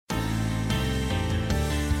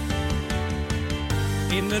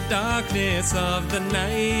In the darkness of the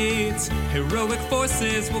night, heroic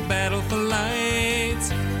forces will battle for light.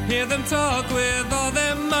 Hear them talk with all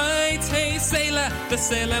their might. Hey Sailor, the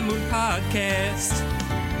Sailor Moon Podcast.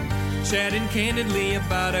 Chatting candidly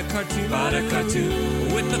about a cartoon.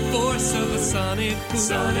 With the force of a sonic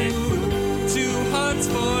boom. Two hearts,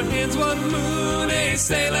 four hands, one moon. Hey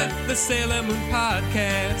Sailor, the Sailor Moon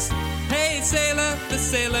Podcast. Hey Sailor, the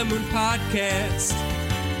Sailor Moon Podcast.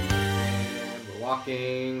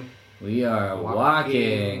 Walking. We are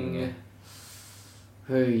walking.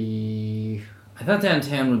 Hey. I thought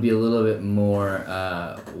downtown would be a little bit more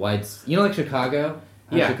wide. You know, like Chicago?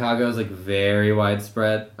 Yeah. Chicago is like very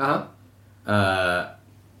widespread. Uh-huh.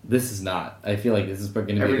 This is not. I feel like this is going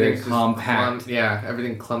to be very compact.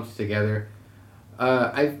 Everything clumped together.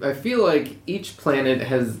 I feel like each planet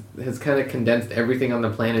has kind of condensed everything on the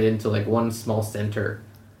planet into like one small center.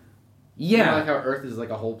 Yeah. You know, like how Earth is like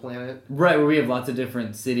a whole planet? Right, where we have lots of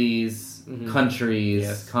different cities,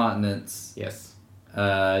 countries, continents. Yes.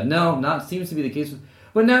 No, not seems to be the case.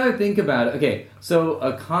 But now that I think about it, okay, so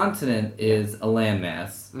a continent is a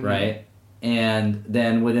landmass, right? And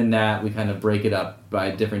then within that, we kind of break it up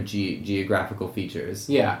by different geographical features.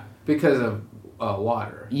 Yeah, because of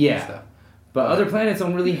water. Yeah. And stuff. But other planets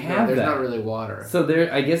don't really have there's that. There's not really water. So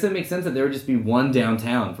I guess it makes sense that there would just be one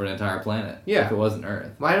downtown for an entire planet. Yeah. If it wasn't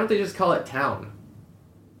Earth. Why don't they just call it town?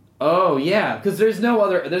 Oh, yeah, because there's no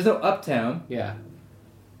uptown. Yeah.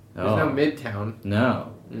 There's no midtown.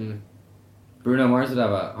 No. Mm. Bruno Mars would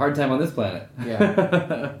have a hard time on this planet.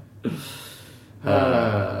 Yeah.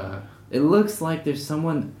 It looks like there's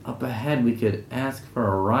someone up ahead we could ask for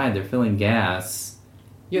a ride. They're filling gas.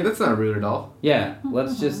 Yeah, that's not rude at all. Yeah,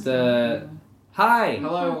 let's just, hi!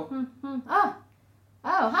 Hello. Oh,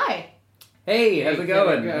 hi. Hey, how's it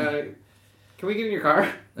going? Can we get in your car?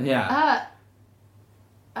 Yeah.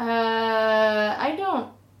 I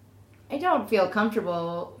don't feel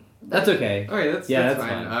comfortable. That's okay. Okay, that's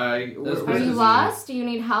fine. Are you lost? Do you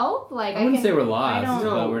need help? Like I wouldn't say we're lost, No,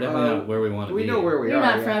 but we're definitely not where we want to be. We know where we You're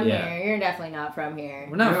are. not from Yeah. here. You're definitely not from here.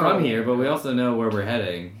 We're not from here, but we also know where we're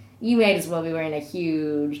heading. You may as well be wearing a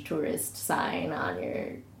huge tourist sign on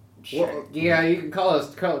your shirt. Well, yeah, you can call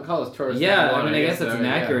us tourists. Yeah, I mean, I guess that's an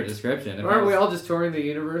accurate description. Aren't we all just touring the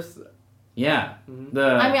universe? Yeah.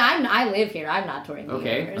 I live here. I'm not touring the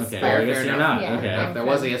universe. Okay, but I guess you're not. Yeah, okay. If that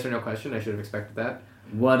was a yes or no question, I should have expected that.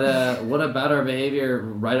 What about our behavior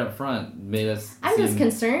right up front made us I'm just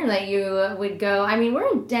concerned that you would go. I mean,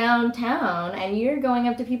 we're in downtown, and you're going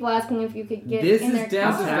up to people asking if you could get in their car. This is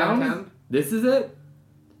downtown? This is it?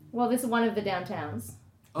 Well, this is one of the downtowns.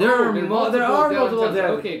 There are multiple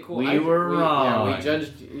downtowns. Okay, cool. We were wrong. Yeah, we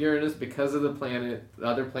judged Uranus because of the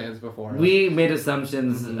other planets before us. We made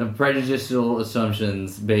assumptions, prejudicial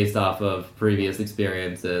assumptions based off of previous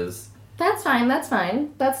experiences. That's fine. That's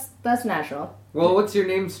natural. Well, what's your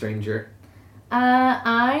name, stranger?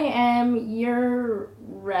 I am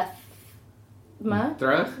Urethma.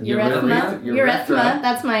 Urethma.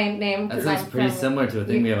 That's my name. That sounds pretty similar to a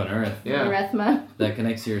thing we have on Earth. Yeah. Urethma. That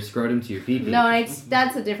connects your scrotum to your pee-pee. No,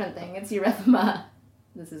 that's a different thing. It's Urethma.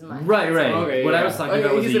 This is mine. Right. Okay, what I was talking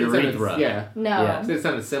about was the urethra. Yeah. No. Yeah. So it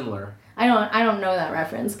sounded similar. I don't know that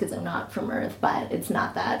reference because I'm not from Earth, but it's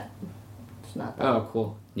not that. It's not that. Oh,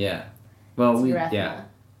 cool. Yeah. Well, Urethma.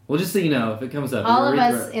 Well, just so you know, if it comes up, all of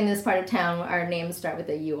us in this part of town, our names start with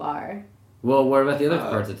a UR. Well, what about the other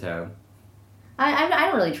parts of town? I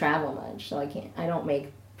don't really travel much, so I don't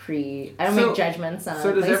make judgments on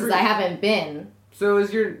places I haven't been. So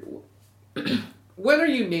is your when are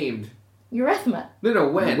you named? Urethma. No,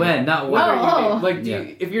 when? When, not when. Are you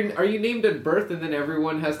named? Are you named at birth and then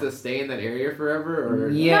everyone has to stay in that area forever? Or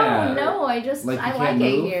yeah. No, I like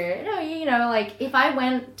it here. No, like if I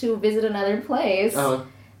went to visit another place.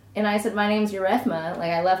 And I said, my name's Urethma.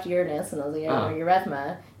 Like, I left Uranus, and I was like,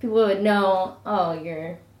 Urethma. People would know,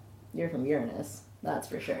 you're from Uranus. That's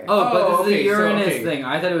for sure. But this is a Uranus thing.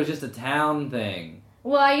 I thought it was just a town thing.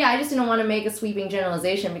 Well, I just didn't want to make a sweeping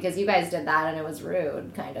generalization because you guys did that, and it was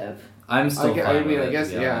rude, kind of. I'm still fine I mean, with I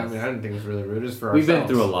guess, it, I didn't think it was really rude. It's for We've ourselves.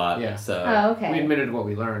 been through a lot, yeah. so... Oh, okay. We admitted what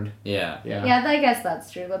we learned. Yeah. Yeah, I guess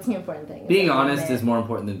that's true. That's the important thing. Being honest is more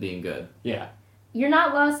important than being good. Yeah. You're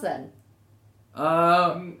not lost, then?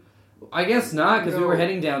 I guess not, because we were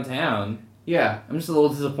heading downtown. Yeah. I'm just a little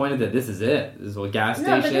disappointed that this is it. This is a gas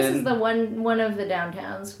station. No, but this is the one of the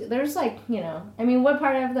downtowns. There's what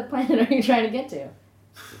part of the planet are you trying to get to?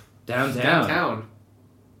 Downtown.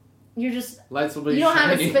 You're just lights will be you don't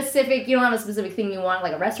have shiny. a specific thing you want,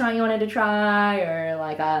 like a restaurant you wanted to try, or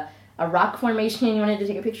like a a rock formation you wanted to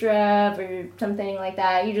take a picture of or something like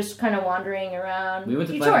that. You're just kind of wandering around. We went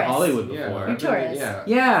to You're Planet tourists. Hollywood before. You're tourists.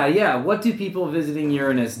 Yeah. What do people visiting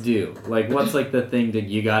Uranus do? Like, what's like the thing that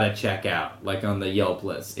you gotta check out, like on the Yelp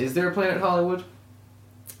list? Is there a Planet Hollywood?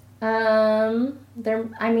 There.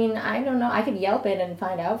 I mean, I don't know. I could Yelp it and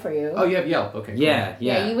find out for you. Oh, you have Yelp. Okay. Cool.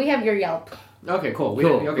 Yeah. We have your Yelp. Okay. Cool.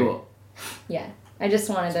 Cool. Yeah. I just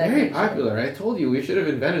wanted to. Very popular. I told you we should have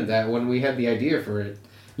invented that when we had the idea for it.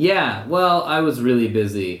 Yeah. Well, I was really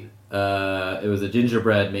busy. It was a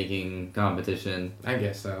gingerbread making competition. I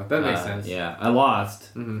guess so. That makes sense. Yeah. I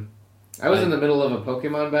lost. Mm-hmm. I was in the middle of a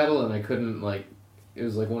Pokemon battle and I couldn't it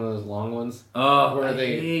was like one of those long ones. Oh, I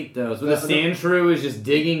hate those. Where the Sandshrew is just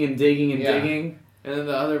digging and digging and digging. And then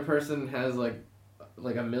the other person has like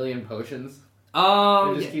a million potions.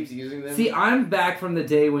 Oh, and just keeps using them. See, I'm back from the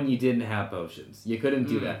day when you didn't have potions. You couldn't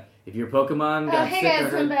do that. If your Pokemon got sick hey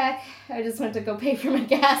guys, I'm back. I just went to go pay for my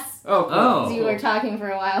gas. Oh, cool. Oh. So you were talking for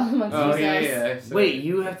a while amongst yourselves. Yeah. Wait,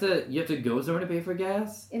 you have to go somewhere to pay for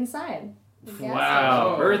gas? Inside.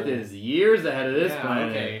 Wow, Earth is years ahead of this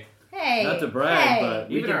planet. Okay. Hey. Not to brag, but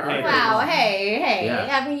we Even can our pay. Wow, hey.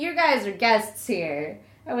 Yeah. I mean, you guys are guests here.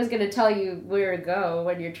 I was going to tell you where to go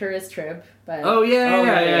on your tourist trip, but... Oh, yeah.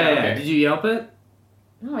 Okay. Did you Yelp it?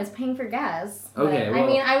 No, I was paying for gas. Okay, but, well... I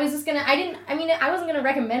mean, I was just gonna... I wasn't gonna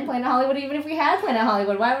recommend Planet Hollywood even if we had Planet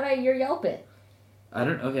Hollywood. Why would I Yelp it? I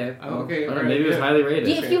don't... Okay. Oh, okay. I don't know, maybe it was highly rated.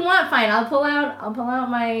 If you want, fine. I'll pull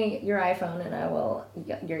out your iPhone and I will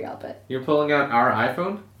your Yelp it. You're pulling out our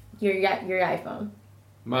iPhone? Your iPhone.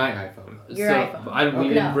 My iPhone. Your iPhone. We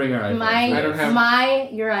didn't bring our iPhone. I don't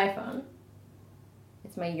have... Your iPhone.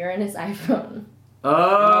 It's my Uranus iPhone.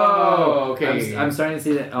 Oh, okay. I'm starting to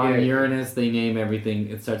see that on Uranus they name everything.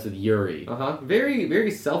 It starts with Yuri. Very,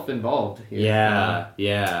 very self-involved here.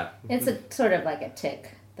 Yeah. It's a sort of like a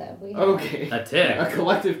tick that we have. Okay. A tick. A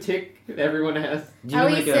collective tick that everyone has.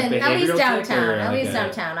 At least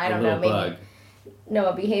downtown. I don't know. Maybe. Bug? No,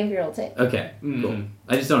 a behavioral tick. Okay. Cool.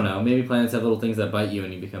 I just don't know. Maybe planets have little things that bite you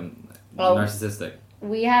and you become narcissistic.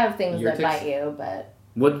 We have things Your that ticks? bite you, but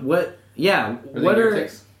What? Yeah. What are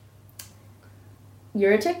ticks?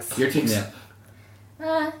 Uretics? Your ticks.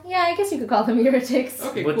 Yeah. Yeah, I guess you could call them uretics.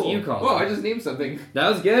 Okay, What cool. do you call Oh, them? I just named something. That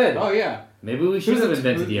was good. Oh, yeah. Maybe we should have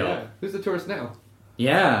invented Yelp. Yeah. Who's the tourist now?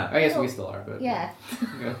 Yeah. I guess we still are, but... Yeah.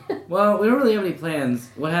 Well, we don't really have any plans.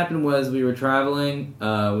 What happened was we were traveling.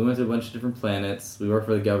 We went to a bunch of different planets. We worked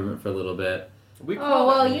for the government for a little bit. You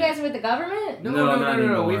guys are with the government?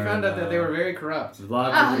 No. We found out that they were very corrupt.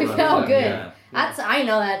 Lots of good. Yeah. I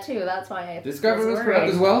know that too. That's why This government was corrupt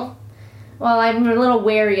as well? Well, I'm a little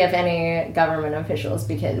wary of any government officials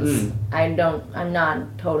because my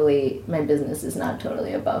business is not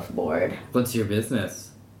totally above board. What's your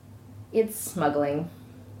business? It's smuggling.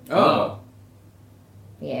 Oh.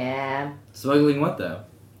 Yeah. Smuggling what, though?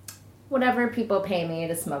 Whatever people pay me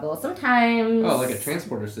to smuggle. Sometimes... Oh, like a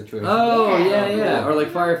transporter situation. Oh, Yeah. yeah. Or like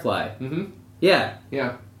Firefly. Mm-hmm. Yeah.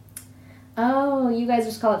 Yeah. Oh, you guys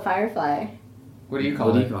just call it Firefly. What do you call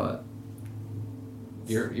What it? do you call it?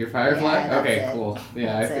 Your Firefly? Yeah, that's Okay, it. cool.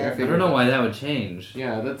 Yeah, That's I it. I figured. don't know why that would change.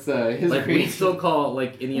 Yeah, that's his Like, we creation. still call,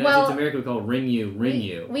 like, in the United States of America, we call ring you.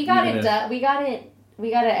 We got it. We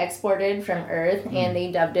got it exported from Earth, and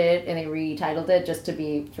they dubbed it and they retitled it just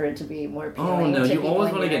for it to be more appealing. Oh, no, to you people always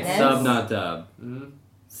in want to get Uranus. sub, not dub. Mm-hmm.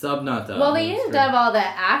 Sub, not dub. Well, they didn't dub all the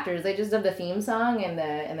actors. They just dubbed the theme song and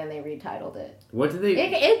then they retitled it. What did they...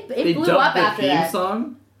 It blew dubbed up the after theme that.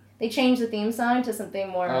 song? They changed the theme song to something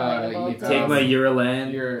more relatable. Take my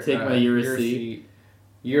Uraland, take my Uraseat.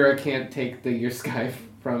 Ura can't take the your sky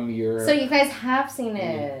from your... So you guys have seen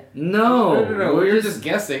it. No, We're just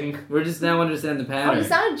guessing. We're just now understand the Oh, pattern. you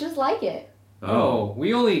sounded just like it. Oh,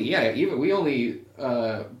 we only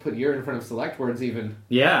put Ura in front of select words even.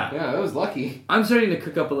 Yeah. Yeah, that was lucky. I'm starting to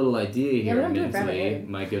cook up a little idea Yeah, here, we don't do it for Minsley, everybody.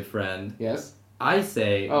 my good friend. Yes? I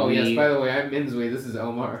say yes, by the way, I'm Minzui. This is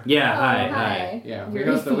Omar. Yeah, Oh, hi. Yeah,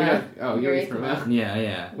 Urethma. Urethma.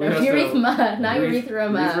 Yeah. Urethma, not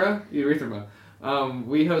urethra. Urethma.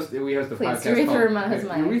 We host a podcast urethma is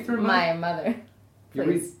called... my mother.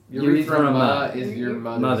 Please. Urethma is your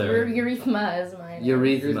mother. Urethma is mine.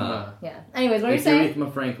 Urethma. Yeah. Anyways, what are you Like saying?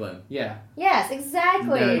 Urethma Franklin. Yeah. Yes,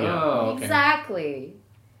 exactly. There you go. Oh, okay. Exactly.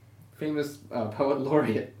 Famous poet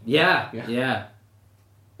laureate. Yeah.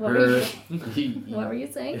 What were you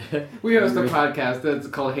saying? We host a podcast that's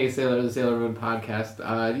called Hey Sailor, the Sailor Moon podcast.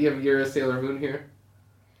 Do you have your Sailor Moon here?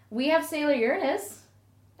 We have Sailor Uranus.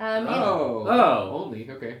 Only,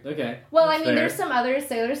 okay. Well, That's fair. there's some other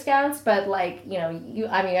Sailor Scouts, but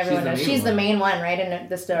everyone knows she's the main one, right? And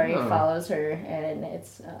the story follows her, and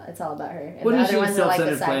it's all about her. And What the is other she in ones are like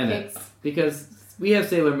the Self-Centered Planet? sidekicks. Because we have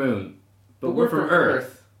Sailor Moon, but we're from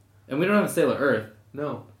Earth. And we don't have Sailor Earth.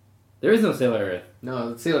 No. There is no Sailor Earth.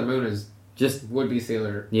 No, Sailor Moon is just would-be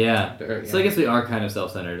Sailor. Yeah. Earth, yeah. So I guess we are kind of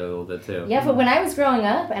self-centered a little bit, too. Yeah, but when I was growing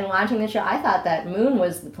up and watching the show, I thought that Moon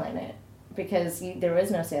was the planet. Because there was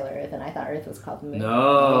no Sailor Earth, and I thought Earth was called the Moon.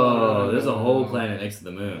 No, there's a whole planet next to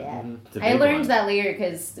the moon. Yeah, I learned that later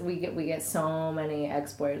because we get so many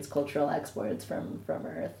exports, cultural exports from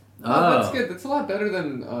Earth. Oh, that's good. That's a lot better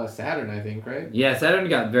than Saturn, I think, right? Yeah, Saturn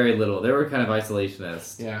got very little. They were kind of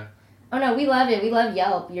isolationist. Yeah. Oh no, we love it. We love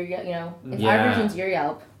Yelp. Our version's your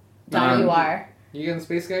Yelp. .ur. You getting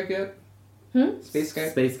Space Skype yet? Space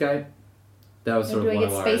Skype. Space Skype. That was sort of one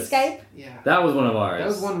of ours. Space Skype? Yeah. That was one of ours. That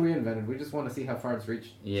was one we invented. We just want to see how far it's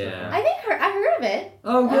reached. Yeah. I think I heard of it.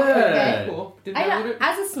 Oh, good. Okay. Cool. Did you download it?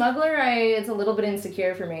 As a smuggler, it's a little bit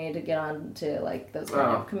insecure for me to get on to like those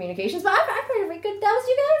kind of communications, but I've heard of it. Good. That was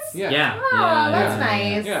you guys? Yeah. Yeah. Oh, that's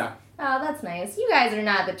nice. Yeah. Oh, that's nice. You guys are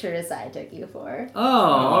not the tourists I took you for. Oh,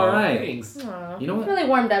 all right. Thanks. Oh, you know what? Really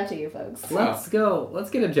warmed up to you folks. Let's go.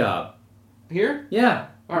 Let's get a job. Here? Yeah.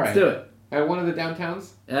 All right. Let's do it. At one of the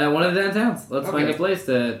downtowns? One of the downtowns. Let's find a place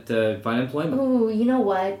to find employment. Ooh, you know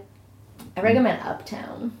what? I recommend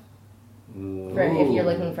Uptown. For if you're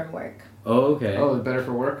looking for work. Oh, okay. Oh, better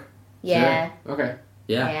for work? Yeah. Sure. Okay.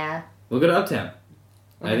 Yeah. We'll go to Uptown.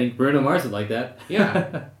 Okay. I think Bruno Mars would like that.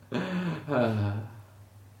 Yeah.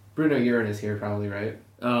 Bruno Uranus here, probably, right?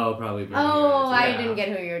 Oh, probably Bruno Uranus. Yeah. I didn't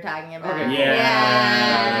get who you were talking about. Okay.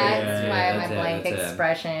 Yeah. That's why my blank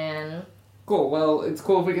expression. Cool. Well, it's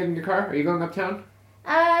cool if we get in your car. Are you going uptown?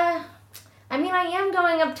 I mean, I am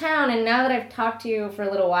going uptown, and now that I've talked to you for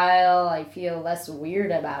a little while, I feel less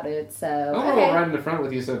weird about it, so... I'll roll right in the front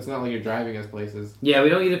with you so it's not like you're driving us places. Yeah, we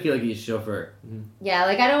don't need to feel like he's chauffeur. Mm-hmm. Yeah,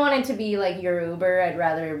 like, I don't want it to be like your Uber. I'd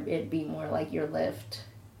rather it be more like your Lyft.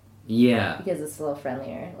 Yeah. Because it's a little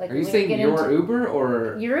friendlier. Like, are you saying your Uber,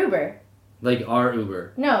 or... Your Uber. Like our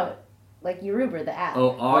Uber. No, like your Uber, the app.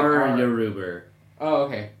 Oh, our your Uber. Oh,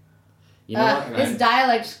 okay. You know what? This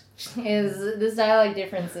dialect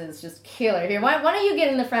difference is just killer. Here, why don't you get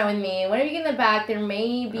in the front with me? Why don't you get in the back? There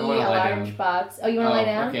may be a large box. Oh, you want to lie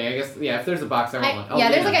down? Okay, I guess, yeah, if there's a box, I want one.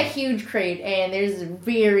 Yeah, there's like a huge crate, and there's a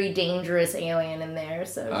very dangerous alien in there,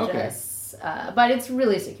 so just... but it's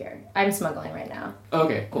really secure. I'm smuggling right now.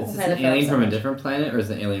 Okay, cool. Is this an alien from a different planet, or is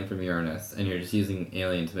it an alien from Uranus? And you're just using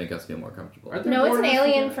alien to make us feel more comfortable? No, it's an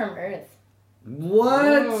alien from Earth.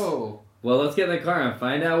 What? Whoa. Well, let's get in the car and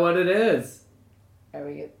find out what it is. Are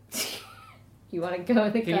we good? You want to go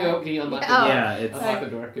in the car? Can you unlock the door? Yeah, it's... Unlock the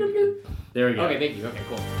door. There we go. Okay, thank you. Okay,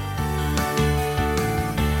 cool.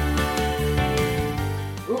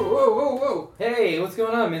 Whoa. Hey, what's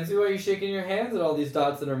going on, Minzy? Why are you shaking your hands at all these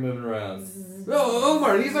dots that are moving around? Oh,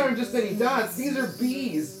 Omar, these aren't just any dots. These are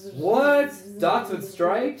bees. What? Dots with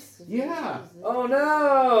stripes? Yeah. Oh,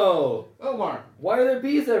 no! Omar. Why are there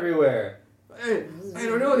bees everywhere? I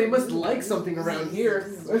don't know. They must like something around here.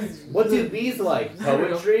 What do bees like?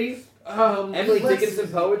 Poetry? Emily Dickinson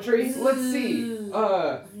poetry? Let's see.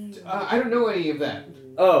 I don't know any of that.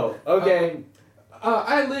 Oh, okay.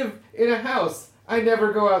 I live in a house. I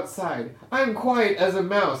never go outside. I'm quiet as a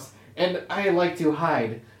mouse, and I like to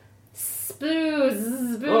hide.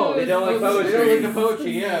 Spooze. Oh, they don't like poetry. They don't like the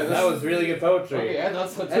poetry, yeah. That was really good poetry. Okay, I thought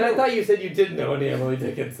so too. And I thought you said you didn't know any Emily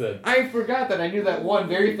Dickinson. I forgot that I knew that one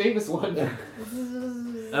very famous one. Wait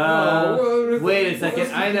a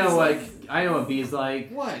second. I know what bees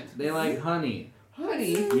like. What? They like honey.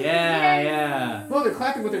 Honey? Yeah. Well, they're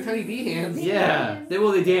clapping with their tiny bee hands. Yeah.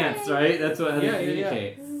 They dance, right? That's what honey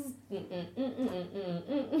communicate.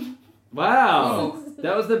 Wow.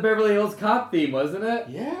 That was the Beverly Hills Cop theme, wasn't it?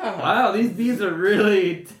 Yeah. Wow, these bees are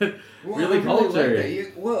really really cultured.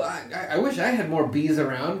 I wish I had more bees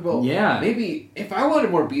around. Well, yeah. Maybe if I wanted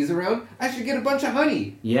more bees around, I should get a bunch of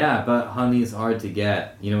honey. Yeah, but honey's hard to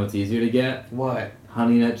get. You know what's easier to get? What?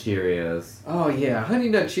 Honey Nut Cheerios. Oh yeah, Honey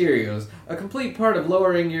Nut Cheerios. A complete part of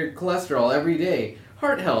lowering your cholesterol every day.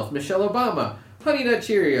 Heart health, Michelle Obama. Honey Nut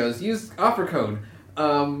Cheerios. Use offer code.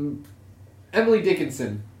 Emily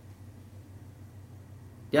Dickinson.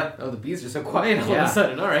 Yep. Oh, the bees are so quiet all of a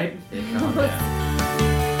sudden. All right.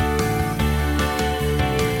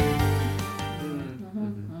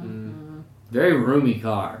 Very roomy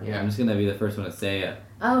car. Yeah. I'm just gonna be the first one to say it.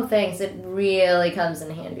 Oh, thanks. It really comes in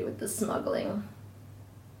handy with the smuggling.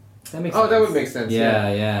 That makes sense. That would make sense.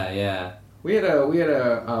 Yeah. We had a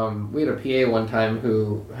PA one time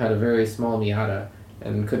who had a very small Miata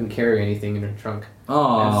and couldn't carry anything in her trunk.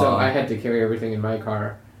 Oh. And so I had to carry everything in my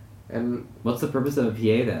car. And what's the purpose of a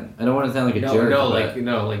PA then? I don't want to sound like a jerk. Like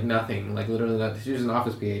nothing. Like literally nothing. She was an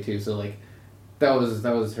office PA too, so like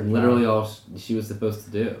That was her literally job. all she was supposed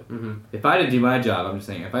to do. Mm-hmm. If I didn't do my job, I'm just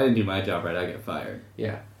saying, if I didn't do my job right, I'd get fired.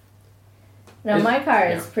 Yeah. No, my car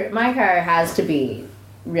has to be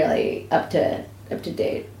really up to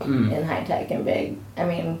date and high tech and big. I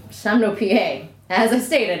mean, I'm no PA. As I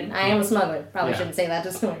stated, I am a smuggler. Probably shouldn't say that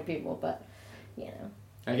to so many people, but you know.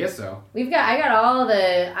 I guess so. I got all the.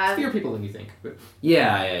 There's fewer people than you think. But.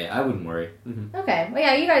 Yeah, I wouldn't worry. Mm-hmm. Okay, well,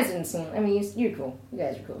 yeah, you guys didn't seem. I mean, you're cool. You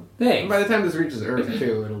guys are cool. Thanks. And by the time this reaches Earth,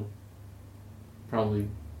 too, it'll probably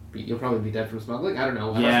you'll probably be dead from smuggling. I don't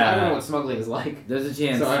know. I don't know what smuggling is like. There's a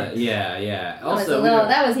chance. Yeah. Also,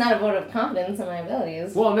 that was not a vote of confidence in my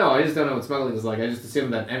abilities. Well, no, I just don't know what smuggling is like. I just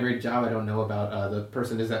assume that every job I don't know about, the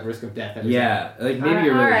person is at risk of death. Like maybe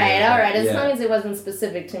you're all really right. As long as it wasn't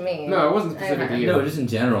specific to me. No, it wasn't specific to you. No, just in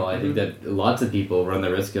general, I think that lots of people run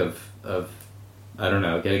the risk of I don't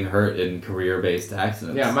know, getting hurt in career-based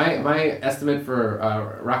accidents. Yeah, my estimate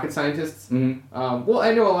for rocket scientists. Mm-hmm. Well,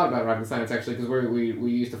 I know a lot about rocket science actually because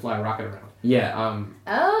we used to fly a rocket around. Yeah.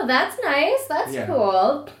 Oh, that's nice. That's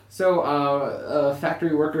cool. So,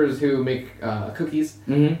 factory workers who make cookies.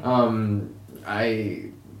 Mm-hmm.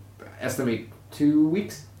 I estimate 2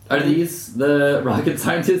 weeks. Are these the rocket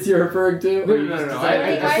scientists you're referring to? No.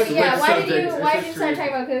 Why did you start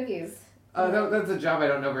talking about cookies? That's a job I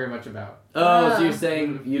don't know very much about. Oh, so you're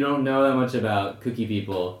saying you don't know that much about cookie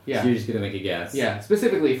people, so you're just going to make a guess. Yeah,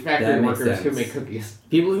 specifically factory workers who make cookies.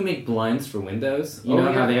 People who make blinds for windows, you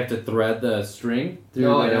know how they have to thread the string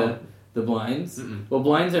through the blinds? Mm-mm. Well,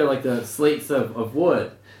 blinds are like the slates of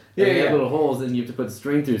wood. They have little holes and you have to put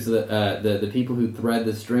string through so that the people who thread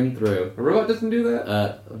the string through... A robot doesn't do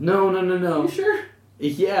that? No. You sure?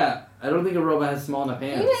 Yeah, I don't think a robot has small enough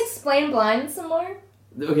hands. Can you explain blinds some more?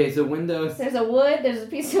 Okay, so windows... There's a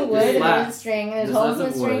piece of wood, and there's a string, and there's holes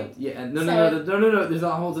in the string. Yeah, no, there's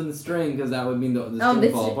not holes in the string, because that would mean the string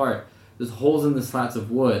would fall apart. There's holes in the slats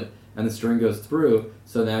of wood, and the string goes through,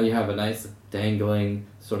 so now you have a nice dangling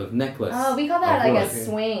sort of necklace. Oh, we call that like a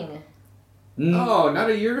swing. Oh, not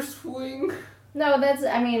a year swing? No, that's,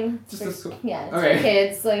 I mean... Just a swing? Yeah, it's for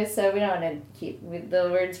kids, like, so we don't want to keep... the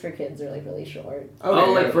words for kids are, like, really short.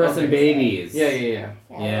 Like fluorescent babies. Yeah.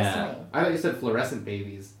 I thought you said fluorescent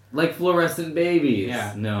babies. Like fluorescent babies.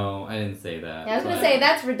 Yeah. No, I didn't say that. Yeah, I was going to say,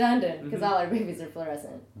 that's redundant, because all our babies are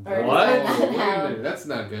fluorescent. What? Wait a minute, that's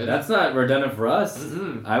not good. That's not redundant for us.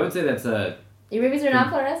 Mm-hmm. I would say that's a... Your babies are not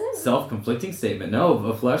fluorescent? Self-conflicting statement. No,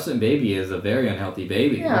 a fluorescent baby is a very unhealthy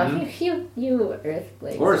baby. No, you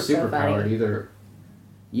Earthquakes. Or a superpowered, either.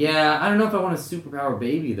 Yeah, I don't know if I want a superpower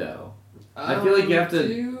baby, though. I feel like you have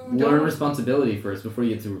to learn responsibility first before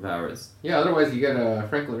you get superpowers. Yeah, otherwise you get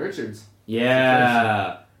Franklin Richards.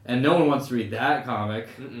 Yeah, and no one wants to read that comic.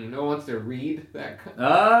 No one wants to read that comic.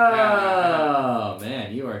 Oh,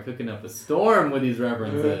 man, you are cooking up a storm with these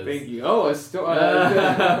references. Thank you. Oh, a storm. I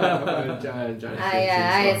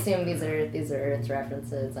assume these are Earth's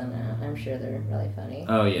references, and I'm sure they're really funny.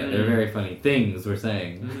 Oh, yeah, they're very funny. Things we're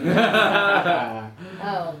saying.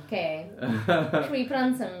 Oh, okay. Should we put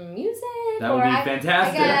on some music? That would be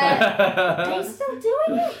fantastic. Are you still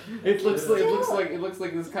doing it? It looks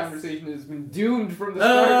like this conversation has been doomed from the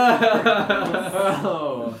start. No,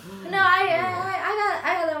 I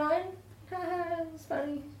got that one. It was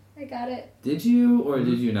funny. I got it. Did you or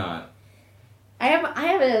did you not? I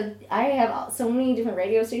have so many different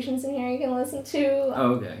radio stations in here you can listen to.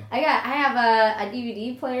 Oh, okay. I have a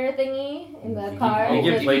DVD player thingy in the car. Oh,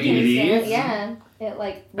 you can play DVDs? Yeah. It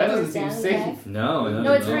that doesn't seem safe. No,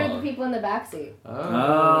 it's for the people in the backseat. Oh,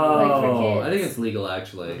 like for kids. I think it's legal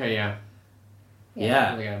actually. Okay, yeah.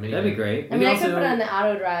 Yeah, that'd be great. I mean, I could put it on the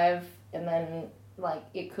auto drive, and then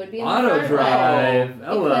it could be in the front. Auto drive.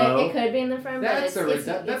 Hello. It could be in the front. That's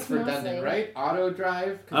it's redundant, right? Auto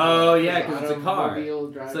drive. Oh yeah, because it's a car.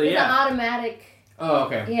 Drive. So it's an automatic. Oh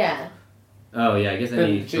okay. Yeah. Oh yeah, I guess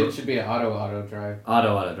it should be an auto drive.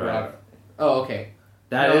 Auto drive. Oh okay.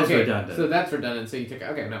 That is redundant. So that's redundant. So you take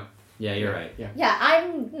okay no. Yeah, you're right. Yeah,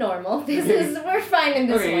 I'm normal. We're fine in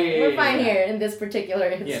this one. We're fine here in this particular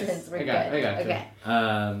instance. Yes, we're good. I got okay.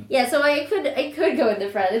 Yeah, so I could go in the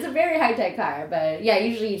front. It's a very high tech car, but yeah,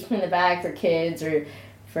 usually you put in the back for kids or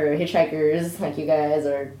for hitchhikers like you guys,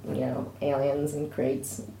 or aliens and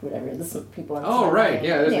crates, whatever. This people. Oh right,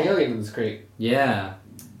 yeah. There's an alien in this crate. Yeah.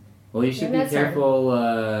 Well, you should be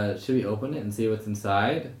careful. Should we open it and see what's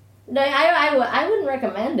inside? No, I wouldn't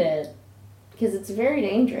recommend it. Because it's very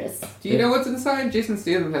dangerous. Do you know what's inside? Jason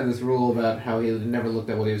Statham had this rule about how he never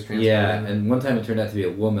looked at what he was transporting. Yeah, and one time it turned out to be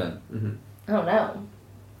a woman. Mm-hmm. Oh no.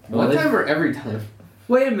 One time or every time?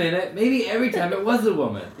 Wait a minute, maybe every time it was a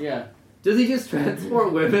woman. Yeah. Does he just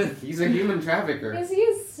transport women? He's a human trafficker. He's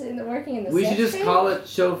working in the We should just call it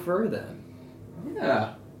chauffeur then.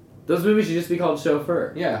 Yeah. Those movies should just be called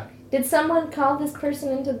Chauffeur. Yeah. Did someone call this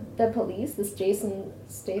person into the police? This Jason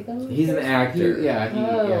Statham? He's an actor.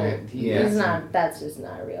 He's not. That's just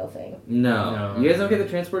not a real thing. No. You guys don't get the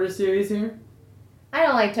Transporter series here? I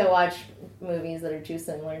don't like to watch movies that are too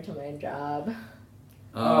similar to my job.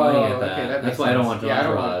 Oh, I get that. Okay, that's why I don't watch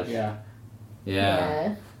Entourage.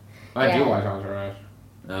 Yeah. I do watch Entourage.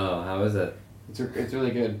 Oh, how is it? It's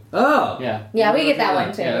really good. Oh! Yeah, we get that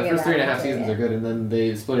one too. Yeah, the first 3.5 seasons are good, and then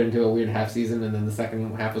they split it into a weird half season, and then the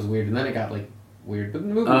second half was weird, and then it got, like, weird. But the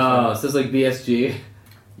movie was so it's like BSG?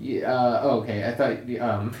 Yeah, okay. I thought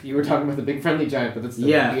you were talking about the Big Friendly Giant, but that's the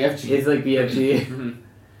BFG. It's like BFG.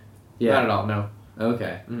 Yeah. Not at all, no.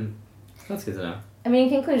 Okay. That's good to know. I mean,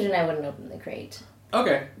 in conclusion, I wouldn't open the crate.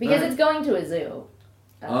 Okay. Because it's going to a zoo.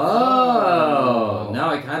 Now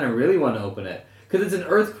I kind of really want to open it. Because it's an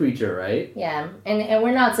earth creature, right? Yeah, and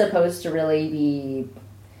we're not supposed to really be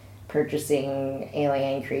purchasing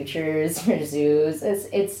alien creatures for zoos.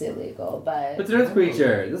 It's illegal, but... It's an earth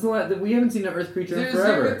creature. We haven't seen an earth creature in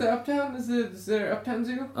forever. Is there at the Uptown? Is there Uptown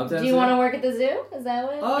Zoo? Do you want to work at the zoo? Is that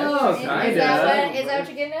what... Oh, kind of. Is that what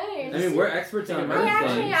you're getting at? I mean, we're experts on earth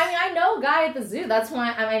things. I know a guy at the zoo. That's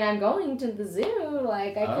why, I'm going to the zoo.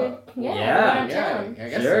 Like, I could... I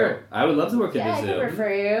guess sure. So. I would love to work at the zoo. I could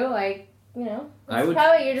refer you, like... You know,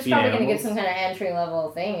 you're just probably going to get some kind of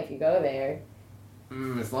entry-level thing if you go there.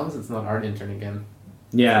 As long as it's not art intern again.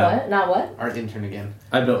 Yeah. What? Not what? Art intern again.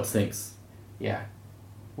 I built sinks. Yeah.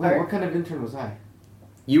 Wait, what kind of intern was I?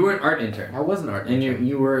 You were an art intern. I was an art intern. And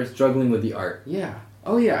you were struggling with the art. Yeah.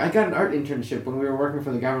 Oh yeah, I got an art internship when we were working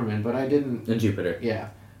for the government, but I didn't... In Jupiter. Yeah.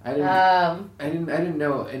 I didn't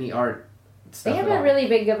know any art stuff. They have a really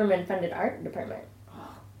big government-funded art department.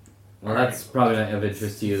 Well, that's probably not of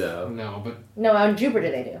interest to you, though. No, but... No, on Jupiter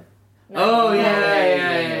they do.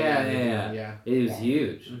 Yeah. It was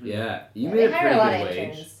huge. Mm-hmm. Yeah. You made a pretty good wage.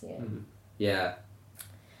 Interns, Yeah.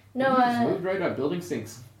 No, moved right up building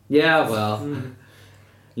sinks. Yeah, well...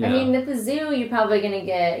 I mean, at the zoo, you're probably going to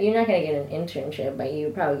get... You're not going to get an internship, but you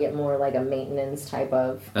probably get more like a maintenance type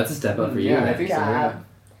of... That's a step up for you. Yeah, I think so, yeah.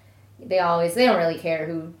 They don't really care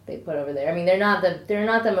who they put over there. I mean, they're not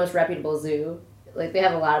the most reputable zoo. Like, they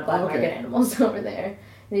have a lot of black market animals over there. And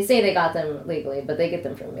they say they got them legally, but they get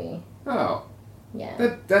them from me. Oh.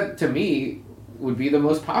 Yeah. That to me, would be the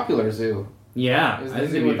most popular zoo. Yeah. Is the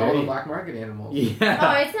zoo with all the black market animals. Yeah.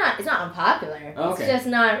 Oh, it's not unpopular. Oh, okay. It's just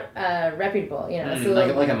not reputable, you know. So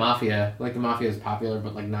like a mafia. Like the mafia is popular,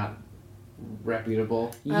 but like not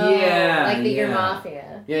reputable. Yeah. Like the Your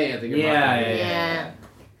Mafia. Yeah, the Your Mafia. Yeah.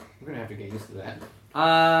 We're gonna have to get used to that.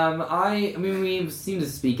 I mean, we seem to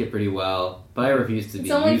speak it pretty well, but I refuse to be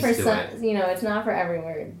used to it. It's only for some, you know, it's not for every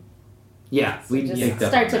word. Yeah, so we just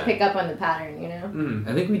start to pick up on the pattern, you know?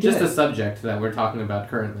 I think we just the subject that we're talking about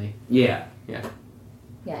currently. Yeah.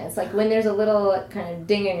 Yeah, it's like when there's a little kind of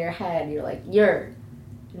ding in your head, you're like, you're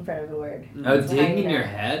in front of a word. Oh, ding in your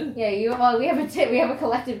head? Yeah, we have a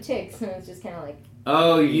collective tick, so it's just kind of like...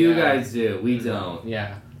 Oh, you guys do. We don't.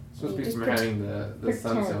 Yeah. It's supposed to be from having the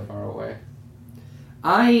sun so far away.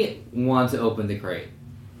 I want to open the crate.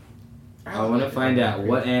 I want to find out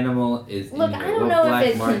what animal is Look, in here. I don't know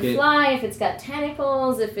if it can fly, if it's got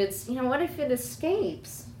tentacles, if it's... You know, what if it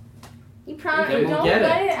escapes? You probably don't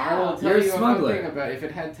let it out. I will tell you one thing about if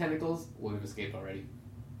it had tentacles, would have escaped already.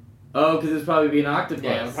 Oh, because it's probably be an octopus.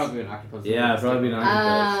 Yeah, it would probably be an octopus. Yeah, it'd probably be an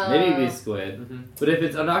octopus. Maybe it'd be a squid. Mm-hmm. But if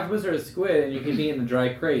it's an octopus or a squid and you're keeping it in a dry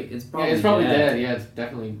crate, it's probably dead. Yeah, it's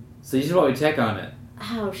definitely... So you should probably check on it.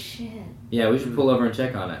 Oh, shit. Yeah, we should pull over and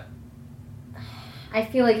check on it. I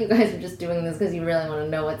feel like you guys are just doing this because you really want to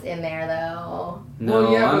know what's in there, though. No,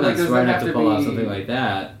 well, yeah, I'm not smart enough to pull out something like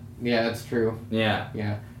that. Yeah, that's true. Yeah.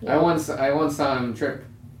 I once saw him trip.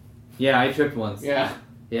 Yeah, I tripped once. Yeah.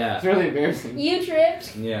 Yeah. It's really embarrassing. You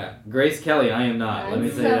tripped? Yeah. Grace Kelly, I am not. Let me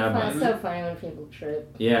say that. It's so funny when people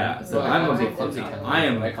trip. Yeah. So I'm a clumsy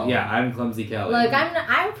Kelly. I'm clumsy Kelly. Look,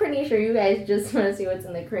 I'm pretty sure you guys just want to see what's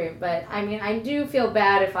in the crate, but I mean, I do feel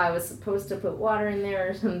bad if I was supposed to put water in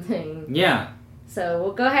there or something. Yeah. So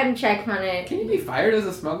we'll go ahead and check on it. Can you be fired as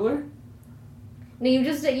a smuggler? No, you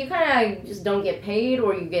kind of just don't get paid,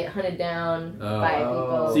 or you get hunted down by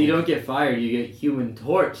people. So you don't get fired, you get human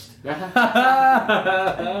torched.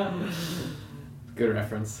 Good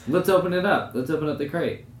reference. Let's open it up. Let's open up the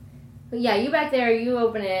crate. But yeah, you back there, you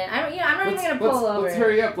open it. I'm not even gonna pull over. Let's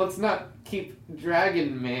hurry up. Let's not keep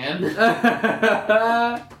dragging, man.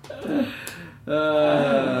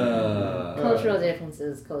 Cultural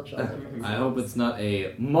differences. I hope it's not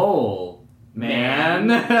a mole,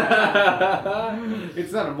 man.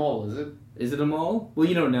 It's not a mole, is it? Is it a mole? Well,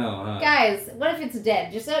 you don't know, huh? Guys, what if it's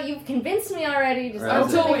dead? Just so you've convinced me already. Just Right.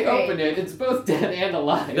 Until we open it, it's both dead and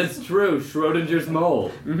alive. That's true. Schrodinger's mole.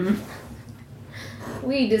 Mm-hmm.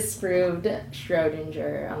 We disproved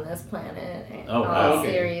Schrodinger on this planet. Oh, all wow.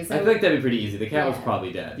 series. I feel like that'd be pretty easy. The cat was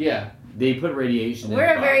probably dead. Yeah. They put radiation in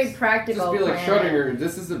We're the a very box. practical Just be like planet. Schrodinger.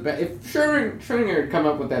 This is if Schrodinger had come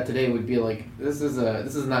up with that today, would be like this is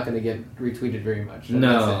not going to get retweeted very much.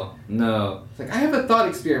 So No. it's like I have a thought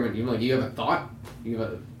experiment. You have a thought. You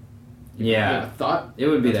have Yeah. a thought. It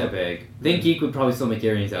would be That's that big. Think Geek would probably still make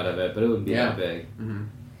earrings out of it, but it wouldn't be that big.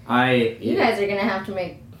 Mm-hmm. You guys are gonna have to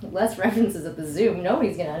make less references at the zoo.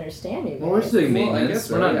 Nobody's gonna understand you guys. Well, we're just doing Well, I maintenance. guess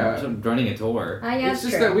so, We're not yeah. running a tour. Yeah, It's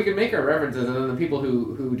just that we can make our references, and then the people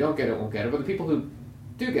who don't get it won't get it, but the people who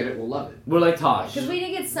do get it will love it. We're like Tosh. Because we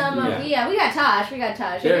did get some. Yeah. We got Tosh. We got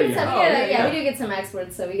Tosh. There We you did some, go. we got- Oh, yeah. we do get some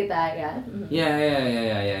experts, so we get that. Yeah.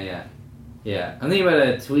 Mhm. Yeah. I'm thinking about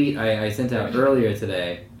a tweet I sent out earlier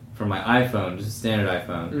today from my iPhone, just a standard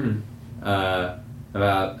iPhone,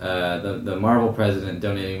 about the Marvel president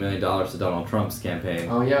donating $1 million to Donald Trump's campaign.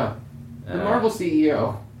 Oh yeah, the Marvel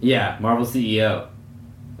CEO. Yeah, Marvel CEO.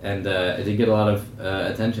 And it did get a lot of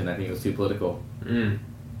attention. I think it was too political.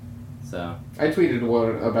 So I tweeted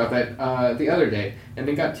one about that the other day, and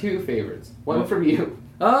it got 2 favorites. One from you.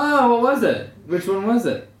 Oh, what was it? Which one was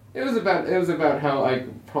it? It was about how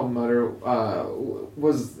Ike Perlmutter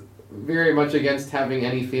was very much against having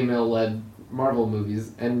any female-led Marvel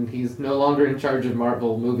movies, and he's no longer in charge of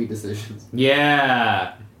Marvel movie decisions.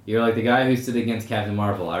 Yeah! You're like the guy who stood against Captain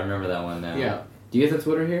Marvel. I remember that one now. Yeah. Do you guys have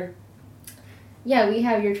Twitter here? Yeah, we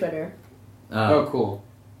have your Twitter. Oh, cool.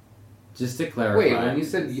 Just to clarify. Wait, when you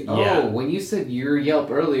said when you said your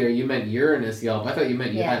Yelp earlier, you meant Uranus Yelp. I thought you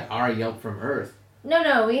meant you had our Yelp from Earth.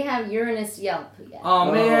 No, we have Uranus Yelp. Yeah.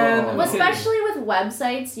 Oh, man. Oh. Well, especially with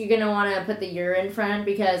websites, you're gonna want to put the "ur" in front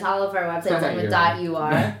because all of our websites end with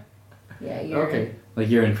 .ur. Yeah, urine. Okay. Like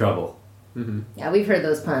you're in trouble. Mm-hmm. Yeah, we've heard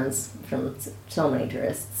those puns from so many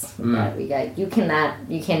tourists. That we got. You cannot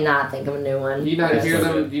think of a new one. Do you not hear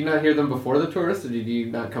them? Do you not hear them before the tourists, or did you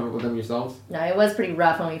not come up with them yourselves? No, it was pretty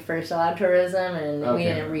rough when we first allowed tourism, and we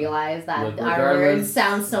didn't realize that our Regardless- words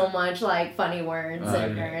sound so much like funny words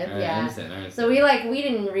in Earth. I Yeah. understand. So we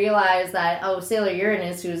didn't realize that Sailor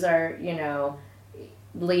Uranus, who's our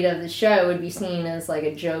lead of the show, would be seen as like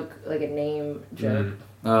a joke, like a name joke.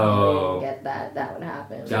 Oh. We didn't get that would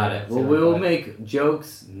happen. Got it. Well, we'll make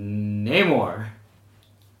jokes Namor.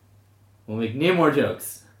 We'll make Namor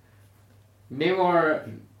jokes. Namor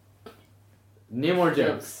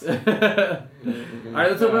jokes. Alright,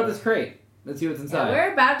 let's open up this crate. Let's see what's inside. Yeah,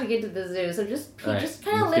 we're about to get to the zoo, so just kind of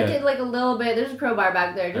let's lift it like a little bit. There's a crowbar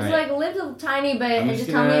back there. Just Alright. lift a tiny bit and just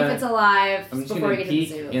just tell me if it's alive I'm just before we gonna get to the peek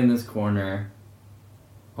zoo. in this corner.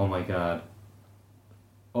 Oh my god.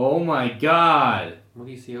 Oh my god. What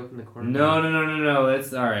do you see open the corner? No.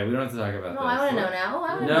 It's alright. We don't have to talk about No, this. I want to know now. I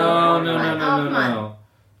want to know. No. Come on.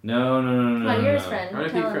 No. Come on, yours, friend. I'm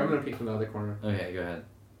Tell him. gonna peek from the other corner. Okay, go ahead.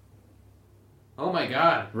 Oh my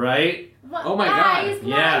god. Right? What? Oh my Guys, god.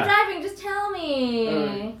 come on, I'm driving. Just tell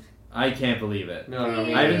me. I can't believe it. No.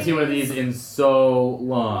 I haven't seen one of these in so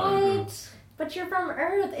long. What? But you're from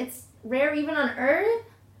Earth. It's rare even on Earth?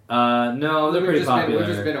 No, they're pretty popular. We've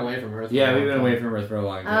just been away from Earth. Yeah, we've been away from Earth for a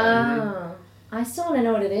long time. Oh. I still want to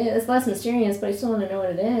know what it is. It's less mysterious, but I still want to know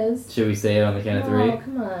what it is. Should we say it on the count of 3? Oh,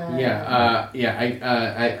 come on. Yeah.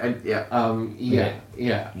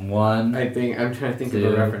 One. I'm trying to think of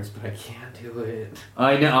a reference, but I can't do it.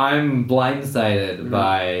 I know. I'm blindsided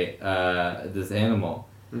by this animal.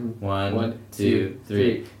 Mm-hmm. One, two,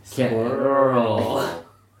 three. Squirrel.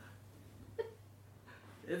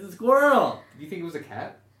 It's a squirrel. Do you think it was a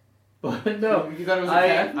cat? No. You thought it was a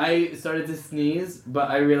cat? I started to sneeze, but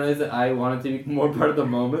I realized that I wanted to be more part of the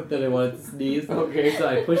moment than I wanted to sneeze. Okay. So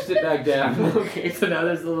I pushed it back down. Okay. So now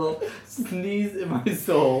there's a little sneeze in my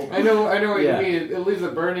soul. I know what Yeah. you mean. It leaves a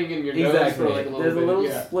burning in your nose Exactly. for like a little There's bit. a little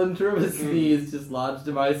yeah. splinter of a sneeze just lodged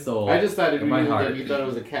in my soul. I just thought in my heart. that you thought it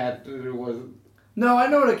was a cat. It wasn't. No, I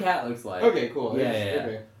know what a cat looks like. Okay, cool. Yeah.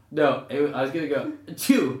 Okay. No, I was gonna go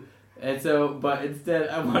chew, and so, but instead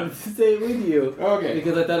I wanted to say it with you. Okay.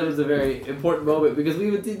 Because I thought it was a very important moment because we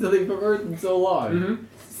haven't seen something from Earth in so long. Mm-hmm.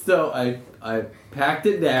 So I packed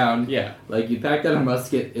it down. Yeah. Like you packed down a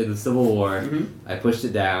musket in the Civil War. Mm-hmm. I pushed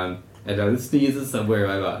it down, and now the sneeze is somewhere in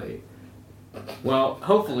my body. Well,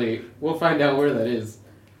 hopefully we'll find out where that is.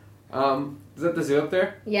 Is that the zoo up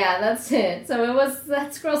there? Yeah, that's it. So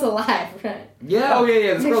that squirrel's alive, right? Yeah. Oh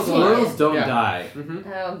yeah. The squirrel's alive. Squirrels don't Yeah. die. Mm-hmm.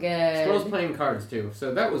 Oh, good. Squirrels playing cards too,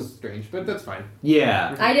 so that was strange, but that's fine.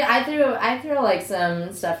 Yeah. I threw like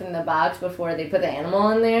some stuff in the box before they put the animal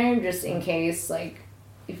in there, just in case like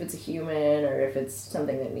if it's a human or if it's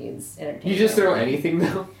something that needs entertainment. You just throw anything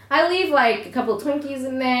though? I leave like a couple of Twinkies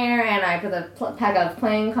in there, and I put a pack of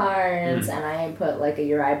playing cards, and I put like a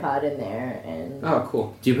your iPod in there, and... Oh,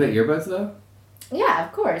 cool. Do you put earbuds though? Yeah,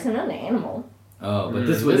 of course. I'm not an animal. Oh, but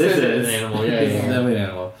this is an animal. Yeah, this is definitely an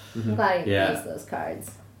animal. I'm glad you used those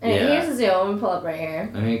cards. Anyway, here's the zoo. I'm gonna pull up right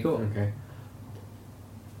here. Okay, cool. Okay.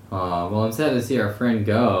 Well, I'm sad to see our friend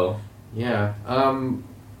go. Yeah.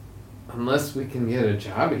 Unless we can get a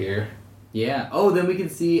job here. Yeah. Oh, then we can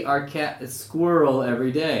see our cat squirrel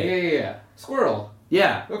every day. Yeah. Squirrel.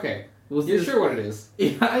 Yeah. Okay. We'll see. You're sure what it is?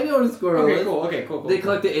 Yeah, I know what a squirrel is. Okay, cool. They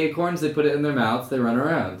collect the acorns, they put it in their mouths, they run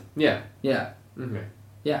around. Yeah. Yeah. Okay.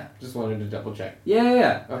 Yeah. Just wanted to double check.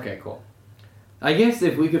 Yeah. Okay, cool. I guess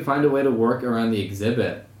if we could find a way to work around the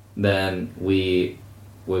exhibit, then we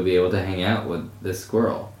would be able to hang out with this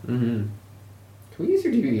squirrel. Mm-hmm. Can we use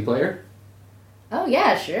your DVD player? Oh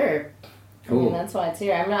yeah, sure. Cool. I mean, that's why it's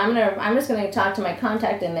here. I'm just gonna talk to my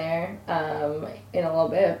contact in there in a little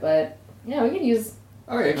bit, but yeah, we could use.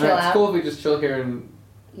 Okay, chill out. It's cool if we just chill here and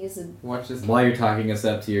use a... watch this. While you're talking us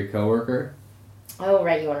up to your coworker. Oh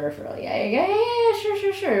right, you want a referral?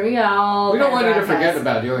 Yeah. Sure. We all. We don't want you to broadcast. forget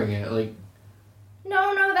about doing it. Like.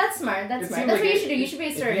 No, that's smart. That's smart. That's like what you should do. You should be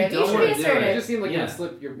assertive. You should wanna be do it, assertive. It just seemed like it would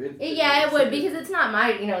slip your... Yeah, it would, because it's not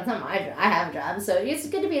my, it's not my job. I have a job, so it's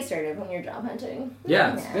good to be assertive when you're job hunting.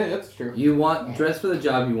 Yeah. Yeah, that's true. You want dress for the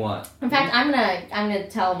job you want. In fact, I'm gonna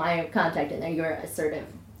tell my contact in there you're assertive.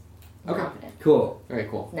 Okay. Confident. Cool. Okay,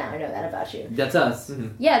 cool. Now I know that about you. That's us. Mm-hmm.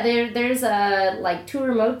 Yeah, there's like 2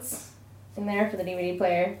 remotes in there for the DVD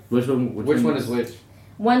player. Which one? Which one is which?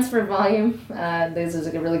 One's for volume. This is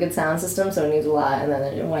like a really good sound system, so it needs a lot, and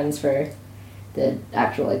then one's for the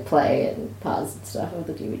actual like play and pause and stuff of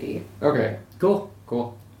the DVD. Okay. Cool.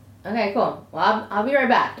 Okay, cool. Well, I'll be right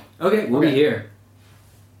back. Okay, we'll be here.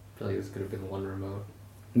 I feel like this could have been one remote.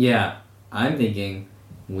 Yeah, I'm thinking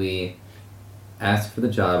we ask for the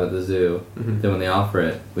job at the zoo, Mm-hmm. then when they offer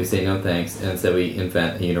it, we say no thanks, and instead we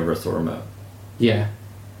invent a universal remote. Yeah.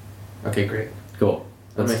 Okay, great. Cool.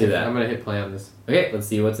 Let's do that. I'm gonna hit play on this. Okay, let's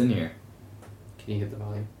see what's in here. Can you hit the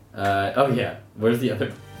volume? Oh yeah. Where's the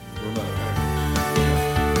other remote?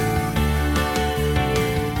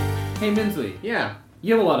 Hey Minsley, Yeah.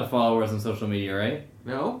 you have a lot of followers on social media, right?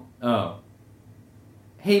 No? Oh.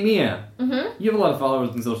 Hey Mia, Mm-hmm. you have a lot of followers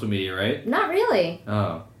on social media, right? Not really.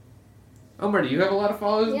 Oh. Omar, do you have a lot of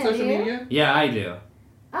followers on Yeah, social do you? media? Yeah, I do.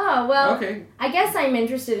 Oh, well, Okay. I guess I'm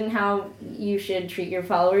interested in how you should treat your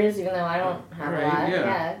followers, even though I don't have Right, a lot.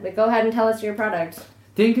 yeah. But go ahead and tell us your product.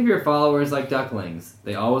 Think of your followers like ducklings.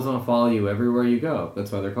 They always want to follow you everywhere you go.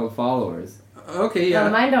 That's why they're called followers. Okay, yeah.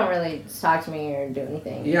 Well, mine don't really talk to me or do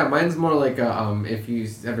anything. Yeah, mine's more like if you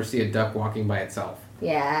ever see a duck walking by itself.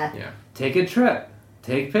 Yeah. Yeah. Take a trip.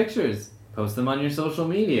 Take pictures. Post them on your social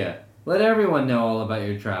media. Let everyone know all about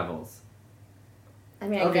your travels. I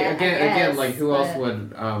mean, Okay, I guess, again, like who else but,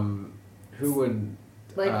 would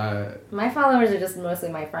Like, my followers are just mostly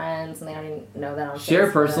my friends, and they don't even know that on Share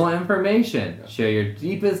Facebook. personal information. Share your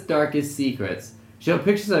deepest, darkest secrets. Show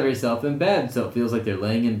pictures of yourself in bed so it feels like they're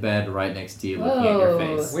laying in bed right next to you looking at your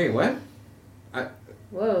Whoa. face. Wait, what?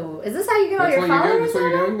 Whoa. Is this how you get all That's your what you're doing? followers? That's what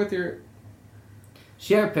you're now? doing with your...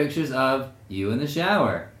 Share pictures of you in the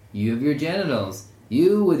shower, you of your genitals,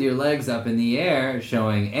 you with your legs up in the air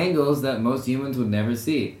showing angles that most humans would never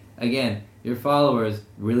see. Again, your followers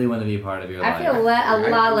really want to be a part of your life. I feel a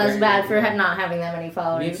lot less I- bad for not having that many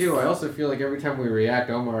followers. Me too. I also feel like every time we react,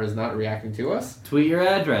 Omar is not reacting to us. Tweet your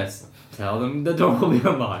address. Tell them the door will be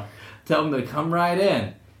unlocked. Tell them to come right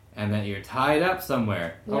in. And that you're tied up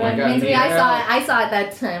somewhere. You Oh know my what God, means? need I their saw help. it. I saw it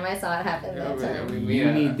that time. I saw it happen Yeah, that time.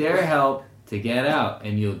 You need their help to get out,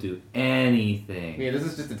 and you'll do anything. Yeah, this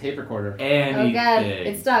is just a tape recorder. Anything. Oh God,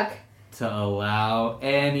 it's stuck. To allow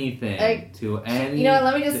anything. To any. You know what,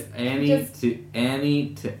 let me just- To any. just- To any.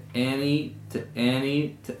 To any. To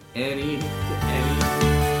any. To any. To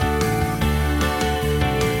any.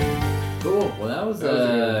 Cool. Well, that was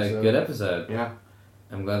a good episode. Yeah.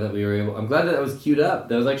 I'm glad that we were able. I'm glad that was queued up.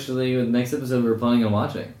 That was actually the next episode we were planning on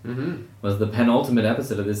watching. Mm-hmm. Was the penultimate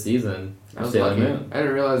episode of this season. I was Sailor lucky. Moon. I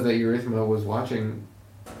didn't realize that Eurythma was watching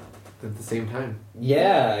at the same time.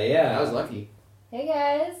 Yeah. I was lucky. Hey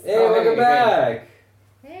guys. Hey, Oh, welcome hey, back.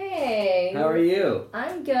 Hey. How are you?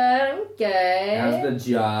 I'm good. How's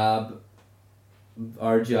the job?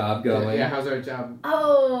 Our job going? Yeah, how's our job?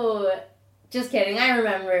 Oh, just kidding. I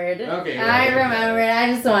remembered. Okay, I okay. remembered.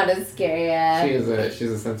 I just wanted to scare She you. has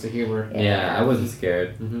a sense of humor. Yeah, I wasn't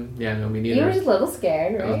scared. Mm-hmm. Yeah, no, me You neither. were just a little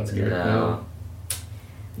scared, I right? wasn't scared. No.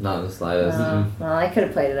 Not in the slightest. Well, I could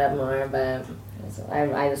have played it up more, but So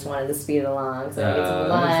I just wanted to speed it along, so I get some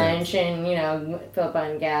lunch and fill up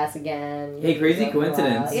on gas again. Hey, crazy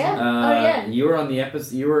coincidence! Yeah. You were on the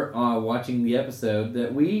episode. You were watching the episode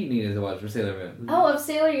that we needed to watch for Sailor Moon. Oh, of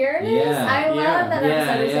Sailor Uranus. Yeah. I love that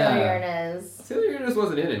episode of Sailor Uranus. Sailor Uranus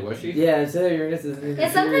wasn't in it, was she? Yeah, Sailor Uranus isn't.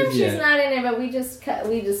 Yeah, sometimes she's not in it, but we just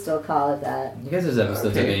still call it that. You guys, there's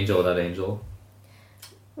episodes of Angel without Angel.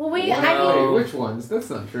 Well, which ones? That's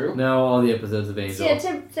not true. No, all the episodes of Angel. Yeah,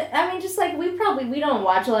 just like we don't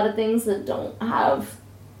watch a lot of things that don't have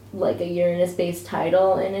like a Uranus-based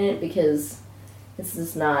title in it because it's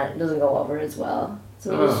just it doesn't go over as well.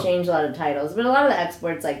 So we just change a lot of titles, but a lot of the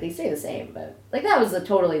exports they stay the same. But like that was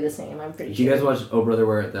totally the same. I'm pretty sure. Did you guys watch Oh Brother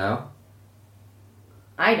Where Art Thou?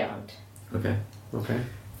 I don't. Okay.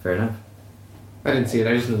 Fair enough. I didn't see it.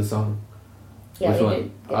 I just knew the song. Yeah, which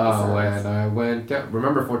one? When I went down.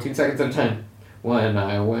 Remember, 14 seconds at a time. When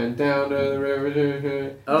I went down to the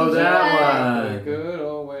river. Oh, that one. Good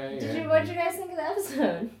old way. What did you guys think of the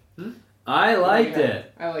episode? I liked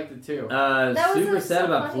it. I liked it too. That super was sad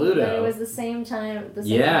about funny, Pluto. But it was the same time, the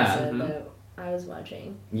same episode that I was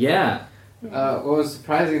watching. Yeah. What was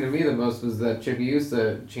surprising to me the most was that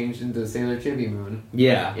Chibiusa changed into Sailor Chibi Moon.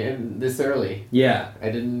 Yeah. This early. Yeah. I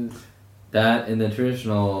didn't... That, in the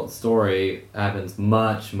traditional story, happens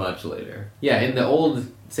much, much later. Yeah, in the old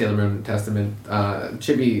Sailor Moon Testament,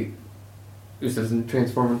 Chibi doesn't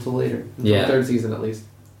transform until later. Until the third season, at least.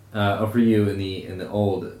 For you, in the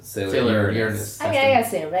old Sailor Uranus. I mean, I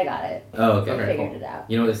assumed. I got it. Oh, okay. I figured it out.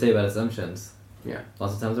 You know what they say about assumptions? Yeah.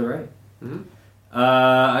 Lots of times they're right. Mm-hmm.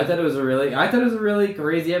 I thought it was a really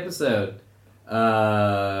crazy episode.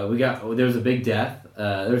 There was a big death.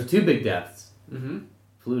 There was 2 big deaths. Mm-hmm.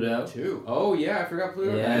 Pluto. 2. Oh yeah, I forgot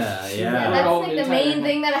Pluto. Yeah. That's like the main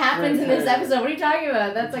thing that happens in this episode. What are you talking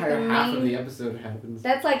about? That's like the main. Half of the episode happens.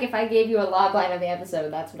 That's like if I gave you a log line of the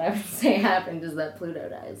episode, that's what I would say happened is that Pluto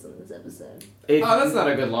dies in this episode. That's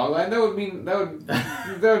not a good log line. That would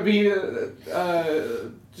be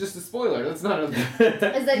just a spoiler. That's not a.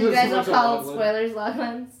 Is that you guys don't call spoilers log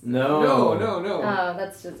lines? No. Oh,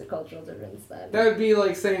 that's just a cultural difference then. That would be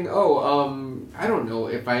like saying, I don't know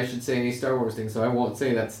if I should say any Star Wars things, so I won't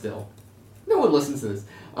say that still. No one listens to this.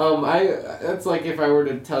 That's like if I were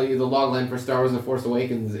to tell you the logline for Star Wars: The Force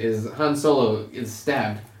Awakens is Han Solo is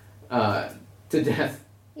stabbed to death.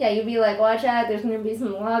 Yeah, you'd be like, watch out, there's going to be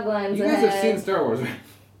some log lines You guys have seen Star Wars, right?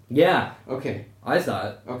 Yeah. Okay. I saw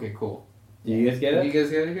it. Okay, cool. Did you guys get it? Did you guys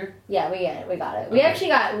get it here? Yeah, we get it. We got it. Okay. We actually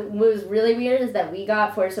what was really weird is that we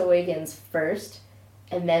got Force Awakens first,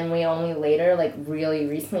 and then we only later, like really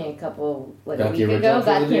recently, a week ago,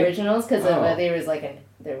 got the originals because there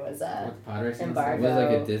was a embargo. Was it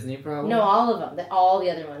like a Disney problem? No, all of them. All the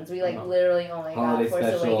other ones. We literally only got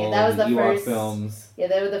Force Awakens. That was the first films. Yeah,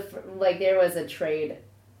 they were there was a trade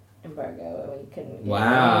embargo and we couldn't.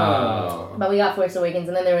 Wow. But we got Force Awakens,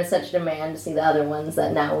 and then there was such demand to see the other ones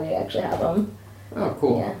that now we actually have them. Oh,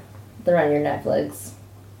 cool. Yeah, they're on your Netflix.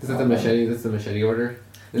 Is that the machete? That's the machete order.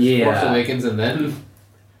 Yeah. Force Awakens and then.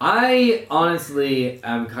 I honestly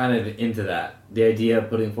am kind of into that. The idea of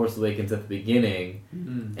putting Force Awakens at the beginning.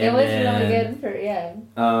 Mm-hmm. It was really good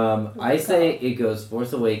for I say it goes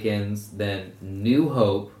Force Awakens, then New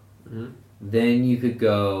Hope, then you could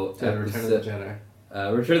go to Return of the Jedi.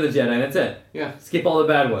 Return of the Jedi. That's it. Yeah. Skip all the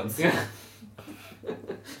bad ones. Yeah.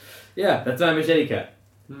 Yeah, that's my machete cut.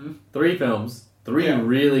 Mm-hmm. 3 films, 3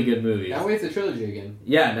 really good movies. Now it's a trilogy again.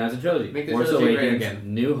 Yeah, now it's a trilogy. Make the Force trilogy Awakens, great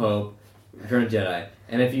again. New Hope, Return of the Jedi.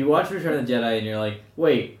 And if you watch Return of the Jedi and you're like,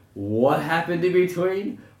 wait, what happened in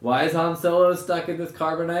between? Why is Han Solo stuck in this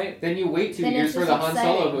carbonite? Then you wait 2 years for the Han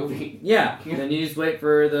Solo movie. Yeah, then you just wait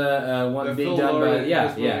for the one being done by...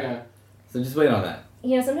 Yeah. So just wait on that.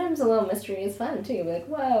 You know, sometimes a little mystery is fun, too. Like,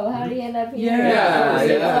 whoa, how do you end up here? Yeah,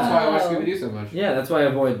 that's why I watch Scooby-Doo so much. Yeah, that's why I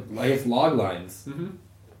avoid, I guess, log lines. Mm-hmm.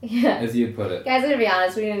 Yeah. As you'd put it. Guys, to be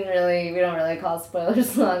honest, we don't really call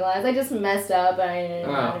spoilers log lines. I just messed up and I didn't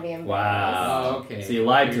want to be embarrassed. Wow. Oh, okay. So you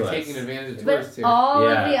lied to us. Taking advantage of but tourists here. all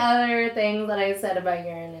of the other things that I said about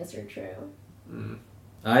Uranus are true. Mm.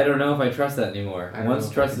 I don't know if I trust that anymore. Once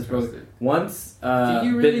trust is broken. Once, did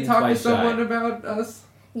you really talk to someone about us?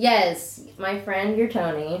 Yes. My friend, your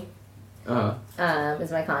Tony.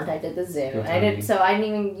 Is my contact at the zoo.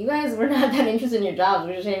 You guys were not that interested in your jobs.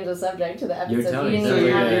 We just changed the subject to the episode. You didn't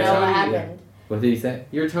even have to know what happened. What did he say?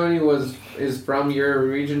 Your Tony is from your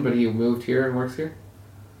region, but he moved here and works here?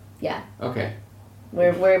 Yeah. Okay.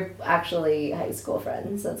 We're actually high school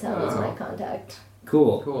friends. That's how it's my contact.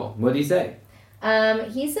 Cool. What did he say?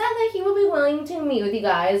 He said that he would be willing to meet with you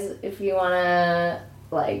guys if you wanna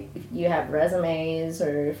like if you have resumes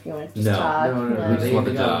or if you want to just No. talk. No. We just want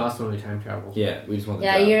the got job. lost when we time travel. Yeah, we just want the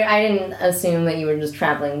Yeah, job. I didn't assume that you were just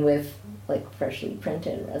traveling with like freshly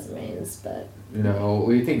printed resumes, but No,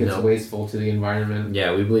 we think it's No. wasteful to the environment.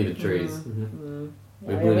 Yeah, we believe in trees. yeah, believe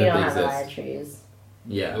we that don't they have a lot exist. of trees.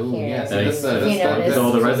 Yeah. Ooh, Here. yeah. So If you noticed.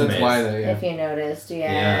 all the so resumes. That's why, though, yeah. If you noticed,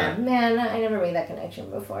 Yeah. Man, I never made that connection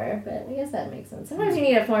before, but I guess that makes sense. Sometimes you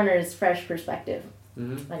need a foreigner's fresh perspective.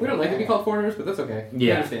 Mm-hmm. We don't like to be called foreigners, but that's okay. We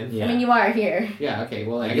Yeah. understand. Yeah. I mean, you are here. Yeah, okay.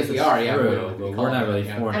 Well, I I guess guess we it's are, yeah. true, We don't like to be but called we're not that, really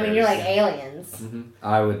yeah. foreigners. I mean, you're like aliens. Mm-hmm.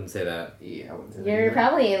 I wouldn't say that. Yeah, I wouldn't say that You're either.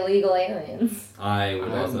 probably illegal aliens. I would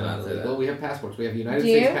also I'm not say illegal. that. We have passports. We have United Do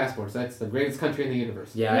States you? passports. That's the greatest country in the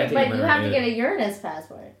universe. Yeah, I think But you have to get a Uranus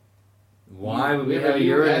passport. Why would we have have a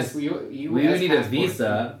Uranus? We would need a passport.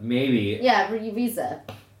 visa, maybe. Yeah, for your visa.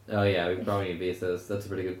 Oh yeah, we probably need visas. That's a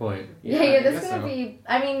pretty good point. Yeah, I that's guess gonna so. be.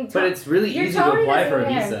 I mean, But it's really Your easy to Tony apply doesn't for a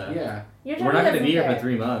care. visa. Yeah. your We're not going to doesn't be here care. for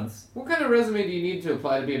 3 months. What kind of resume do you need to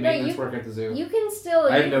apply to be a No, maintenance you- worker at the zoo? You can still.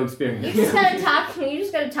 I have you- no You experience. just gotta talk to him. You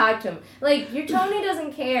just gotta talk to him. Like your Tony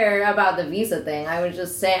doesn't care about the visa thing. I was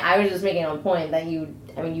just saying. I was just making a point that you.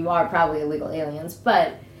 I mean, you are probably illegal aliens,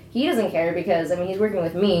 but he doesn't care because I mean he's working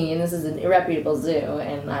with me, and this is an irreputable zoo,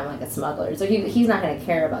 and I'm like a smuggler. So he's not gonna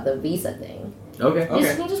care about the visa thing. Okay.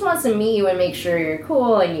 He just wants to meet you and make sure you're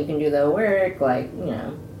cool and you can do the work. Like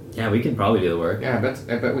Yeah, we can probably do the work. Yeah,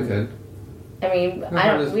 I bet we could. I mean, I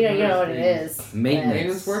don't. We don't. You don't know what it is. Maintenance.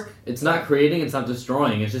 Maintenance work? It's not creating. It's not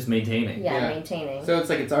destroying. It's just maintaining. Yeah, Yeah. maintaining. So it's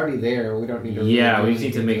like it's already there. We don't need to. Yeah, really we do just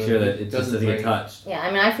need to anything make to sure it. that it just doesn't get break. touched. Yeah,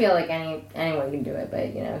 I mean, I feel like anyone can do it, but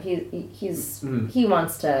he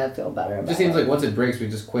wants to feel better about It just seems it. like once it breaks, we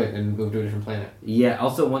just quit and move to a different planet. Yeah.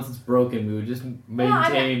 Also, once it's broken, we would just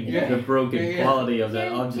maintain Yeah. the broken Yeah. quality of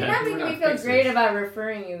that You're object. not We're making me not feel fixers. great about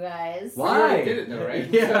referring you guys. Why? You already did it though, right?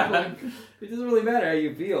 Yeah. It doesn't really matter how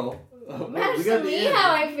you feel. Matters to me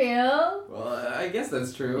how I feel. Well, I guess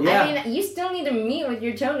that's true. Yeah. I mean, you still need to meet with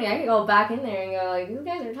your Tony. I could go back in there and go like, "You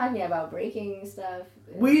guys are talking about breaking stuff."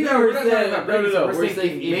 We No, never we're not talking said about no, breaks. no. We're We're saying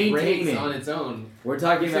saying it breaks maintaining. on its own. We're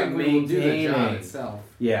talking We're about saying we will do the job maintaining. itself.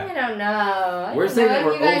 Yeah. I don't know. I We're don't saying know that if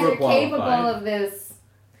we're you guys are capable overqualified. of this.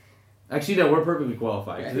 Actually, no. We're perfectly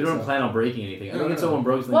qualified. Yeah, I 'Cause we think don't so. plan on breaking anything. I No, think if no. someone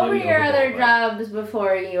broke something, What were they'd be your other overqualified. jobs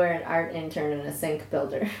before you were an art intern and a sink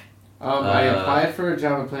builder? I applied for a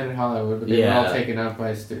job at Planet Hollywood, but they were Yeah. all taken up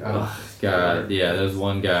by Oh, God, yeah, there's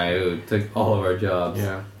one guy who took all of our jobs.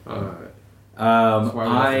 Yeah. Um,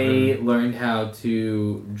 why we I left learned how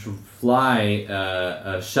to fly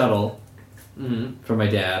a shuttle Mm-hmm. from my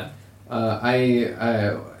dad.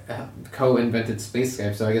 I co-invented Space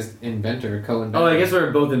Skype, so I guess inventor, co-inventor. Oh, I guess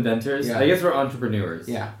we're both inventors. Yeah. I guess we're entrepreneurs.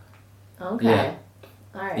 Yeah. Okay. Yeah.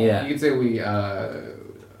 All right. Yeah. You could say we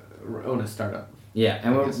own a startup. Yeah, I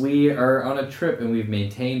and guess. we are on a trip and we've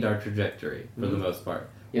maintained our trajectory for the Mhm. most part.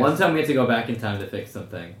 Yes. One time we had to go back in time to fix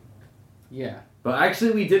something. Yeah. But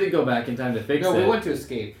actually we didn't go back in time to fix No, it. we went to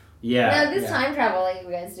escape. Yeah. Now, this Yeah. time travel that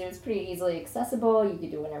you guys do, it's pretty easily accessible. You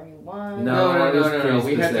can do whatever you want. No, it was no. pretty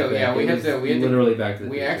We had to- specific. yeah, we It had was to- we had to- literally back to the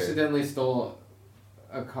We future. accidentally stole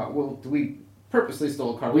a car. Well, we purposely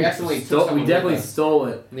stole a car. We We accidentally took stole, we someone definitely with us. stole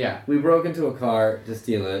it. Yeah. We broke into a car to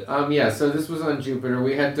steal it. Yeah, so this was on Jupiter.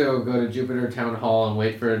 We had to go to Jupiter Town Hall and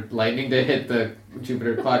wait for lightning to hit the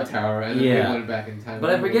Jupiter clock tower, and then Yeah. we went back in time.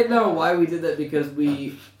 But I forget now why we did that because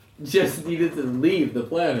we just needed to leave the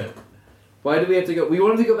planet. Why did we have to go? We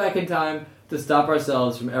wanted to go back in time to stop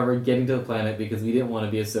ourselves from ever getting to the planet because we didn't want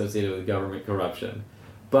to be associated with government corruption.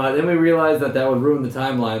 But then we realized that that would ruin the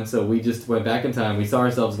timeline, so we just went back in time. We saw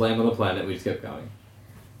ourselves land on the planet. We just kept going.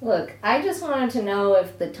 Look, I just wanted to know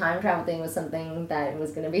if the time travel thing was something that was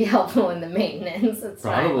going to be helpful in the maintenance. It's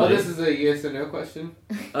Probably. Oh, this is a yes or no question?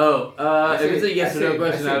 Oh, I if say- it's a yes I or no say-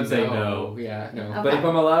 question, I would say no. Yeah, no. Okay. But if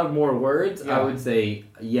I'm allowed more words, Yeah. I would say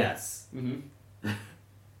yes. Mm-hmm.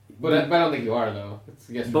 But I don't think you are, though. It's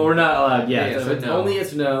a yes or But no. we're not allowed yes. Yes if or it's no. only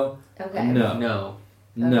yes or no, Okay. no. No.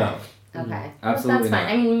 No. Okay. Absolutely Well, that's fine.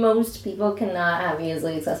 not. I mean, most people cannot have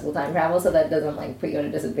easily accessible time travel, so that doesn't like put you at a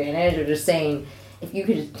disadvantage. Or just saying, if you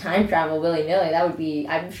could just time travel willy nilly, that would be.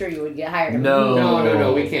 I'm sure you would get hired. No.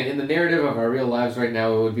 No, we can't. In the narrative of our real lives right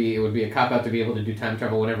now, it would be a cop-out to be able to do time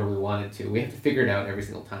travel whenever we wanted to. We have to figure it out every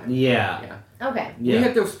single time. Yeah. Yeah. Okay. We Yeah.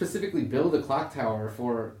 had to specifically build a clock tower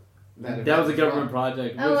for that event That was a as well. government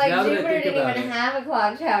project. Oh, which like now that I Jupiter think didn't about even it- have a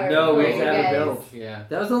clock tower. No, we before just you had it guys. built. Yeah.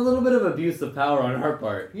 That was a little bit of abuse of power on our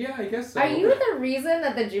part. Yeah, I guess so. Are you the reason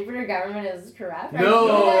that the Jupiter government is corrupt? Are you No,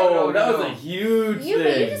 no, that was no. a huge You, but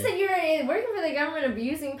thing. you just said you were working for the government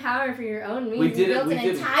abusing power for your own means. We did you it. built an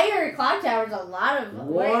entire clock tower with a lot of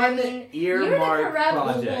earmark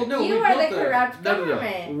project. You are the corrupt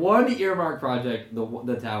government. One earmark project,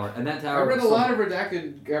 the tower, and that tower. I read a lot of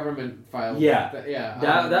redacted government files. Yeah,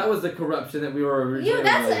 that was the corruption that we were originally.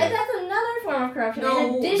 That's another form of corruption.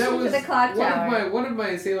 In addition to the clock tower. One of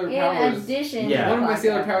my sailor powers. In addition, one of my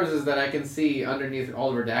sailor powers is that I can see underneath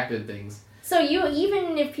all the redacted things. So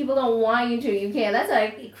even if people don't want you to, you can. That's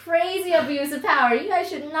a crazy abuse of power. You guys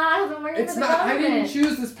should not have been working for the government. I didn't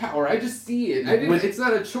choose this power. I just see it. It's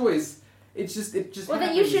not a choice. It just. Well,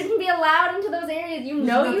 then you shouldn't be allowed into those areas. You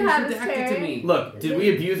know you have this power. To me. Look, did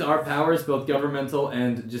we abuse our powers, both governmental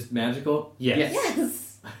and just magical?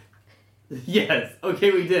 Yes. Yes.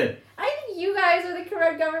 Okay, we did. I think you guys are the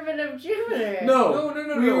corrupt government of Jupiter. No.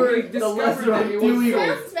 We were the lesser of two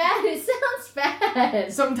evils. It sounds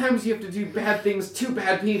bad. Sometimes you have to do bad things to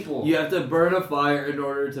bad people. You have to burn a fire in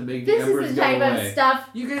order to make the embers go away. This is the type of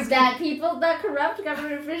stuff that corrupt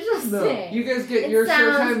government officials say. You guys get your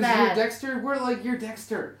Showtimes, your Dexter. We're like your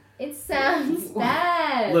Dexter. It sounds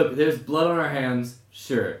bad. Look, there's blood on our hands.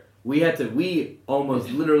 Sure, we almost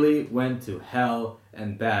literally went to hell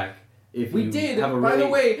and back. If we did. By the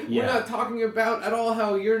way, we're not talking about at all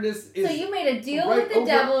how Uranus is. So you made a deal with the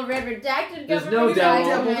devil, read redacted government. There's no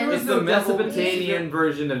devil. It's the Mesopotamian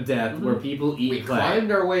version of death where people eat clay. We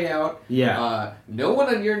climbed our way out. Yeah. No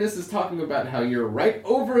one on Uranus is talking about how you're right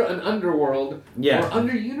over an underworld. Yeah. Or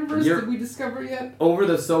under universe. Did we discover yet? Over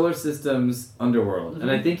the solar system's underworld,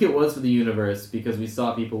 and I think it was for the universe because we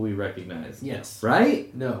saw people we recognized. Yes.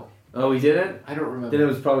 Right? No. Oh, we didn't? I don't remember. Then it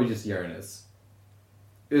was probably just Uranus.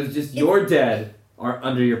 It was just your dead are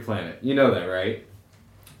under your planet. You know that, right?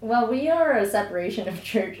 Well, we are a separation of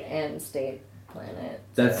church and state planet.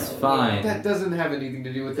 That's fine. That doesn't have anything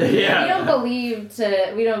to do with it. Yeah.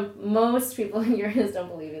 Most people in Uranus don't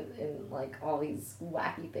believe in like all these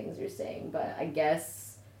wacky things you're saying, but I guess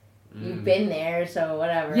you've been there, so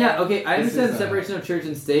whatever. Yeah, okay, I understand the separation of church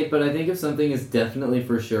and state, but I think if something is definitely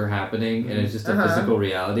for sure happening and it's just a physical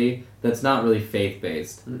reality, that's not really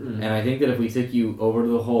faith-based. And I think that if we took you over to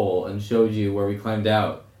the hole and showed you where we climbed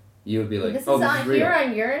out, you would be like, this is real. Here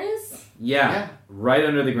on Uranus? Yeah, right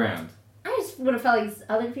under the ground. I just would have felt like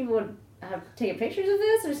other people would have taken pictures of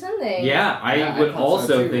this or something. Yeah, I would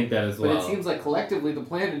also think that as well. But it seems like collectively the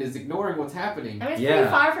planet is ignoring what's happening. I mean, it's pretty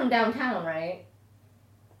far from downtown, right?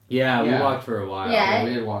 Yeah, we walked for a while. Yeah,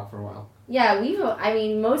 we did walk for a while. Yeah,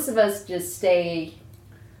 most of us just stay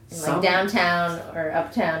in downtown or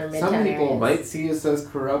uptown or midtown. Some people might see us as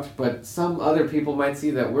corrupt, but some other people might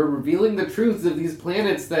see that we're revealing the truths of these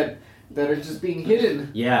planets that are just being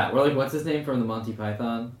hidden. Yeah, we're like, what's his name from the Monty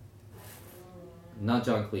Python? Not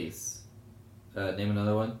John Cleese. Name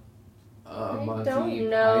another one. I don't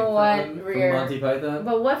know what from Monty Python.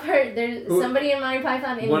 But what part? There's somebody in Monty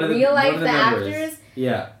Python in real life. The actors.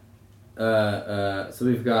 Yeah. So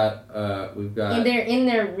we've got in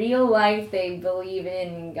their real life they believe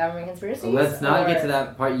in government conspiracies. Let's not get to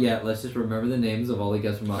that part yet. Let's just remember the names of all the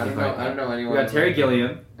guests from Monty Python. I don't know anyone. We got Terry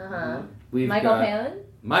Gilliam. Michael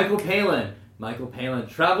Palin. Michael Palin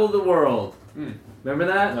traveled the world. Remember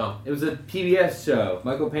that? No. It was a PBS show.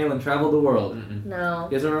 Michael Palin traveled the world. No.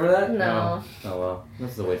 You guys remember that? No. Oh well,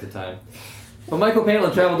 this is a waste of time. Well, Michael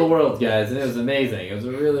Palin traveled the world, guys, and it was amazing. It was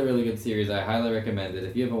a really, really good series. I highly recommend it.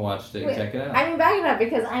 If you haven't watched it, check it out. I mean, backing up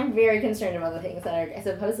because I'm very concerned about the things that are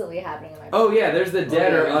supposedly happening in my planet. Oh yeah, there's the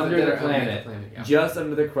dead are under the planet, just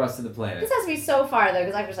under the crust of the planet. This has to be so far though,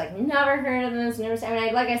 because I've just never heard of this. Never. I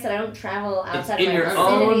mean, like I said, I don't travel outside of my your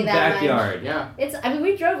own backyard. Yeah. I mean,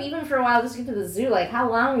 we drove even for a while just to get to the zoo. Like, how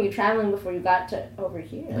long were you traveling before you got to over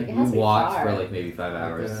here? Like it has we walked for maybe 5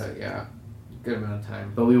 hours. Yeah. Good amount of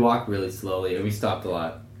time. But we walked really slowly and we stopped a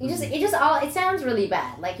lot. It sounds really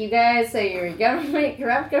bad. Like you guys say you're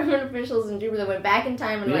corrupt government officials in Jupiter that went back in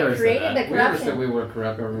time and created the corruption. We never said we were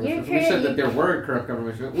corrupt government officials. We said that there were corrupt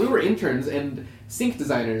government officials. We were interns and sync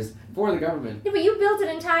designers for the government. Yeah, but you built an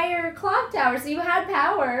entire clock tower, so you had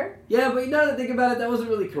power. Yeah, but now that I think about it, that wasn't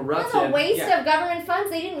really corruption. That's a waste of government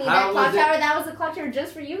funds. They didn't need that clock tower. That was a clock tower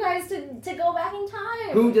just for you guys to go back in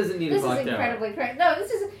time. Who doesn't need a clock tower? This is incredibly correct. No,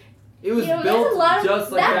 this is... It was built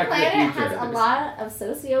just like Back to the Future. That planet has a lot of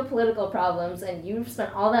socio-political problems, and you've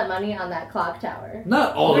spent all that money on that clock tower.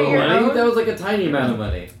 Not all the money. That was like a tiny amount of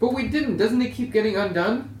money. But we didn't. Doesn't it keep getting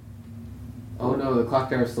undone? Oh no, the clock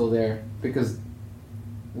tower's still there because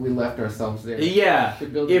we left ourselves there. Yeah.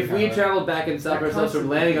 If we traveled back and stopped ourselves from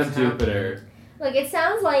landing on Jupiter... Like, it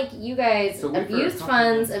sounds like you guys abused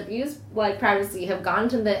funds, abused, like, privacy, have gone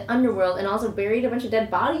to the underworld and also buried a bunch of dead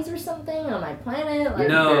bodies or something on my planet. Like,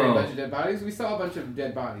 no. We buried a bunch of dead bodies. We saw a bunch of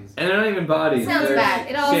dead bodies. And they're not even bodies. Sounds bad.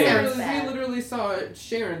 It all sounds bad. We literally saw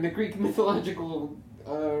Sharon, the Greek mythological...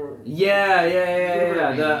 Yeah.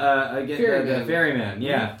 The ferryman,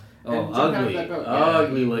 yeah. Oh,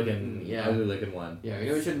 ugly looking one. Yeah, we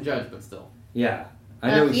know we shouldn't judge, but still. Yeah.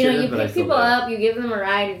 I know we shouldn't, but I still pick people up, you give them a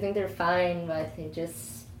ride, you think they're fine, but they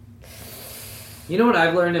just... You know what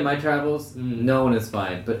I've learned in my travels? No one is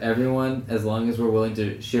fine, but everyone, as long as we're willing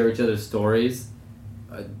to share each other's stories,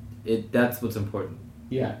 that's what's important.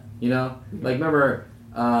 Yeah. You know? Like, remember,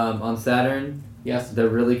 on Saturn? Yes. The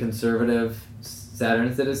really conservative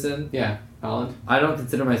Saturn citizen? Yeah. Holland. I don't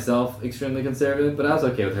consider myself extremely conservative, but I was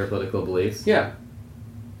okay with her political beliefs. Yeah.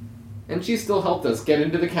 And she still helped us get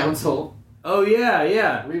into the council. Oh,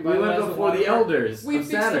 yeah. We went before the elders We of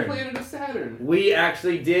fixed Saturn. the planet of Saturn. We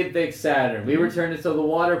actually did fix Saturn. We returned it to the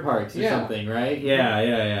water parks or something, right?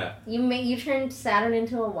 Yeah. You turned Saturn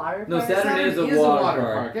into a water park? No, Saturn is a water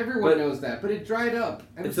park. Everyone knows that, but it dried up.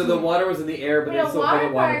 And so the water was in the air, but it's still called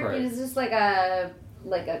a water park. Is just like a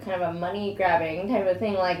kind of a money grabbing type of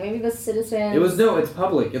thing. Like maybe the citizens. It's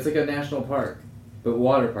public. It's like a national park, but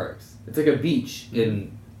water parks. It's like a beach.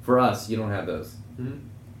 For us, you don't have those. Mm-hmm.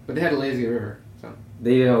 But they had a lazy river. So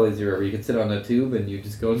they had a lazy river. You could sit on a tube and you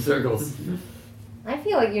just go in circles. I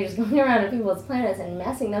feel like you're just going around to people's planets and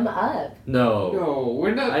messing them up. No,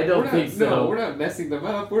 we're not. I don't think so. No, we're not messing them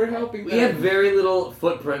up. We're helping them. We had very little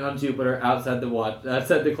footprint on Jupiter outside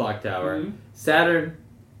the clock tower. Mm-hmm. Saturn,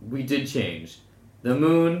 we did change. The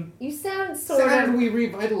moon... You sound Saturn we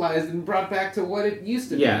revitalized and brought back to what it used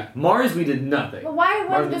to be. Yeah. Mars we did nothing. But why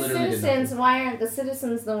aren't the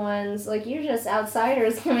citizens the ones, like, you're just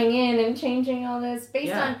outsiders coming in and changing all this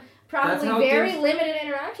based on probably very limited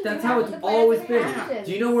interactions. That's how it's always been.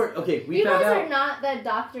 Do you know where... Okay, you guys are not that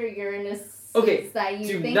Dr. Uranus that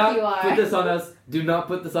you think you are. Do not put this on us. Do not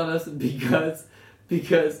put this on us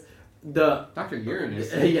because the... Dr.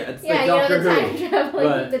 Uranus? It's like Doctor Who.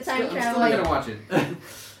 The time traveling. I'm still gonna watch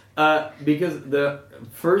it. Because the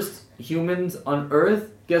first humans on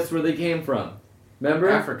Earth, guess where they came from? Remember?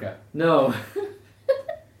 Africa. No.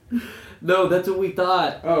 No, that's what we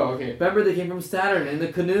thought. Oh, okay. Remember, they came from Saturn in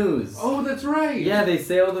the canoes. Oh, that's right. Yeah, they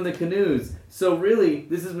sailed in the canoes. So really,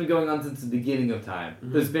 this has been going on since the beginning of time.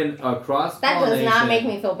 Mm-hmm. There's been a cross-pollination. That does not make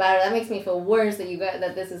me feel better. That makes me feel worse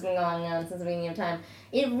that this has been going on since the beginning of time.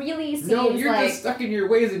 It really seems like... No, you're just stuck in your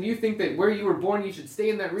ways and you think that where you were born, you should stay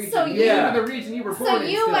in that region. So you live in the region you were born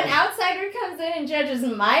in. So an outsider comes in and judges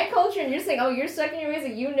my culture and you're saying, oh, you're stuck in your ways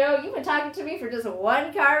and you've been talking to me for just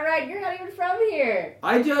one car ride. You're not even from here.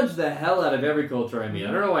 I judge the hell out of every culture I meet.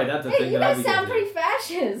 I don't know why that's a thing you that guys sound pretty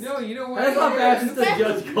fascist. No, you know what? That's not fascist to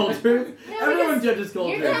judge culture. Everyone judges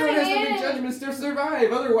culture. Everyone has to make judgments to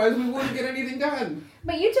survive. Otherwise, we wouldn't get anything done.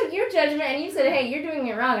 But you took your judgment and you said, hey, you're doing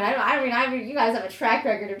it wrong. And you guys have a track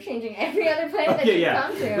record of changing every other planet that you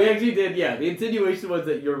come to. We actually did, The insinuation was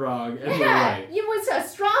that you're wrong and we're right. It was a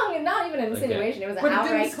strong and not even an insinuation. It was an outright claim.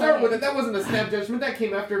 But it didn't start with it. That wasn't a snap judgment. That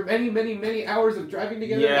came after many, many, many hours of driving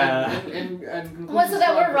together. And what, so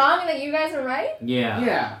that we're wrong and that you guys are right?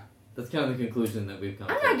 Yeah. That's kind of the conclusion that we've come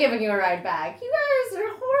to. I'm not giving you a ride back. You guys are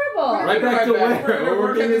horrible. Right back to where? We're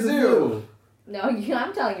working at the zoo. No,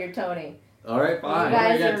 I'm telling you, Tony. Alright, fine. You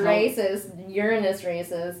guys are racist, Uranus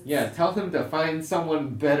racist. Yeah, tell him to find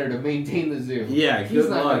someone better to maintain the zoo. Yeah, he's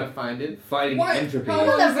not going to find it. Fighting entropy. I'm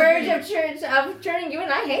on the verge of turning you in.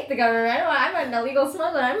 I hate the government. I'm an illegal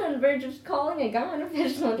smuggler. I'm on the verge of calling a government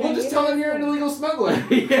official. Well, just tell him you're an illegal smuggler.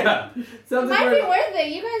 Yeah. It might be worth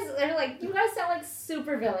it. You guys sound like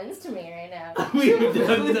super villains to me right now. We've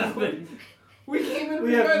done nothing. We came in.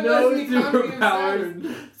 We have no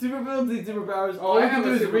superpowers. Supervillains need superpowers. All we can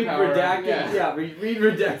do is read redacted. Yeah, read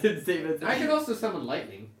redacted statements. I can also summon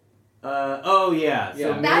lightning. Oh yeah.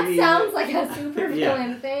 So that maybe, sounds like a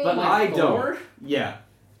supervillain thing. But I don't. Yeah.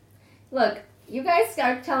 Look, you guys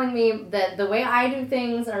are telling me that the way I do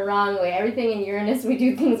things are wrong, the way everything in Uranus we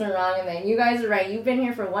do things are wrong, and then you guys are right. You've been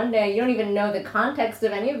here for one day. You don't even know the context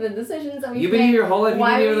of any of the decisions that we've made. You've been here your whole life. You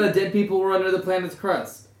didn't even know that dead people were under the planet's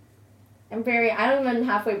crust. I don't even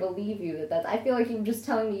halfway believe you that's. I feel like you're just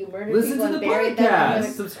telling me you murdered Listen people to and the buried podcast.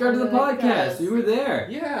 them. Subscribe to the podcast. You were there.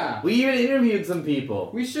 Yeah. We even interviewed some people.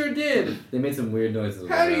 We sure did. They made some weird noises.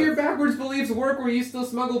 How do your backwards beliefs work where you still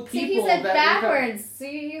smuggle people? See, he said backwards.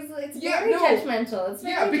 See, it's very judgmental. It's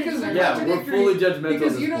very because judgmental. we're fully judgmental.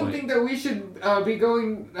 Because you don't think that we should be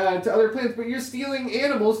going to other planets, but you're stealing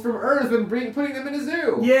animals from Earth and putting them in a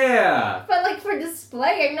zoo. Yeah. But like for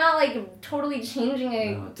display, I'm not like totally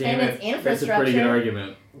changing planet's infrastructure. That's a pretty good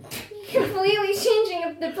argument. completely changing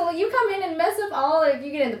you come in and mess up all, like,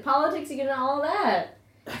 you get into politics, you get into all that.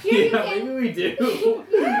 Maybe we do.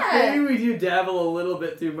 Yeah. Maybe we do dabble a little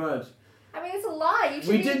bit too much. I mean, it's a lot. You should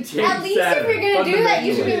We didn't change at least Saturn, if you're going to do that,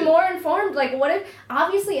 you should be fundamentally. more informed. Like, what if,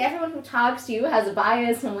 obviously, everyone who talks to you has a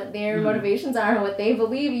bias and what their motivations are and what they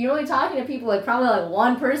believe. You're only talking to people, like, probably, like,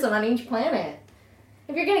 one person on each planet.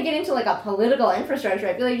 If you're going to get into, like, a political infrastructure,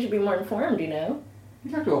 I feel like you should be more informed, you know?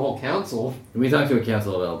 You talk to a whole council. We talked to a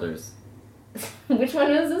council of elders. Which one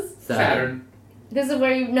was this? Saturn. This is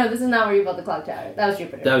where you... No, this is not where you built the clock tower. That was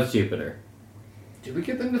Jupiter. That was Jupiter. Did we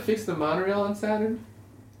get them to fix the monorail on Saturn?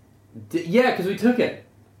 Yeah, because we took it.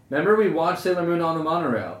 Remember, we watched Sailor Moon on the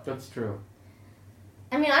monorail. That's true.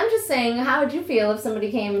 I mean, I'm just saying, how would you feel if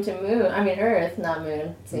somebody came to Earth, not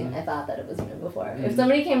Moon. See, I thought that it was Moon before. If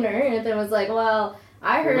somebody came to Earth and was like, well,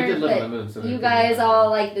 I heard we did live on that the moon, so you guys all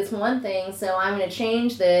like this one thing, so I'm going to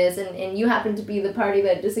change this, and you happen to be the party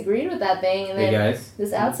that disagreed with that thing, and Hey, then guys.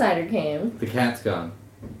 this outsider came. The cat's gone.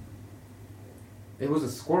 It was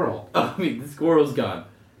a squirrel. Oh, I mean, the squirrel's gone.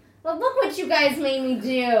 Well, look what you guys made me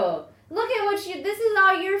do. Look at what this is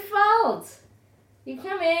all your fault. You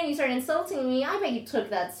come in, you start insulting me. I bet you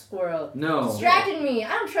took that squirrel. No. Distracted me. I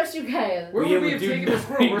don't trust you guys. Where We would we would have do taken the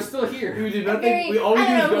squirrel? nothing. We're still here. We do I'm nothing. very- We all we I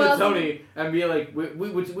do don't is know go who to else- Tony and be like,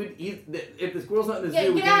 if the squirrel's not in this Yeah,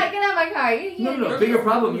 zoo, we get out can... of my car. No. Bigger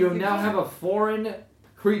problem. You now have a foreign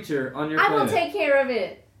creature on your I planet. will take care of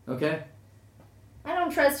it. Okay. I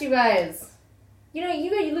don't trust you guys. You know,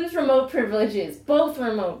 you lose remote privileges. Both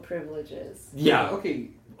remote privileges. Yeah. Okay.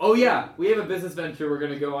 Oh yeah. We have a business venture we're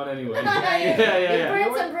gonna go on anyway. You yeah.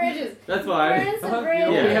 burn some bridges. That's fine. Burn some You know,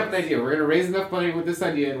 bridges. Yeah. we have an idea. We're gonna raise enough money with this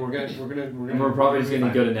idea, and And we're probably just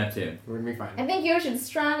gonna go to Neptune. We're gonna be fine. I think you should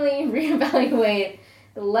strongly reevaluate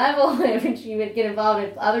the level at which you would get involved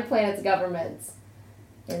in other planets' governments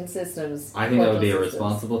and systems. I think that would be a political systems.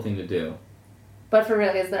 responsible thing to do. But for real,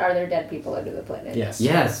 are there dead people under the planet? Yes.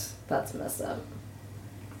 Yes. That's messed up.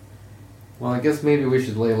 Well, I guess maybe we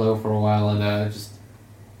should lay low for a while and just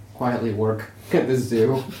quietly work at the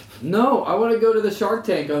zoo. No, I want to go to the Shark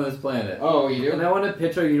Tank on this planet. Oh, you do? And I want to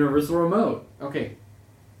pitch our universal remote. Okay.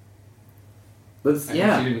 You You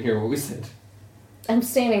didn't hear what we said. I'm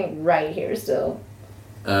standing right here still.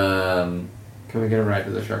 Can we get a ride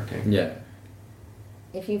to the Shark Tank? Yeah.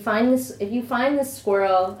 If you find this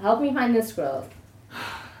squirrel, help me find this squirrel.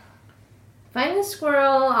 Find this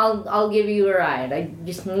squirrel, I'll give you a ride. I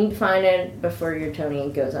just need to find it before your Tony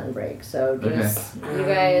goes on break. So just you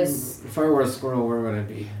guys. If I were a squirrel, where would I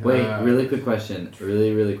be? Wait, really quick question.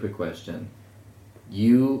 Really quick question.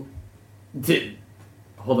 You did.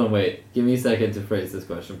 Hold on, wait. Give me a second to phrase this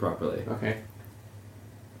question properly. Okay.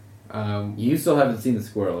 You still haven't seen the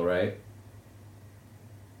squirrel, right?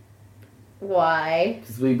 Why?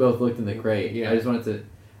 Because we both looked in the crate. Yeah.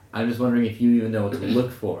 I'm just wondering if you even know what to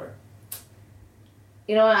look for.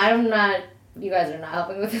 You know what? I'm not. You guys are not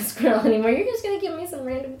helping with this squirrel anymore. You're just gonna give me some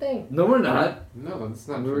random thing. No, we're not. No, that's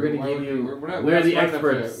not We're true. gonna Why give would you- We're not, we're the smart enough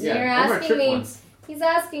experts. To, yeah, You're I'm gonna asking trick me. once. He's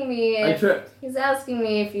asking me. I tripped. He's asking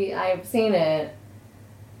me if I've seen it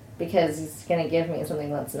because he's gonna give me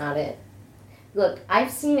something that's not it. Look,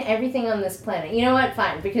 I've seen everything on this planet. You know what?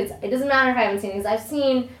 Fine, because it doesn't matter if I haven't seen these. I've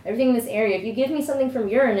seen everything in this area. If you give me something from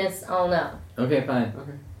Uranus, I'll know. Okay, fine.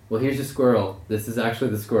 Okay. Well, here's your squirrel. This is actually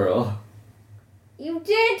the squirrel. You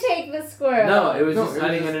did take the squirrel. No, it was No, just it was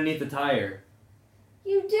hiding just- underneath the tire.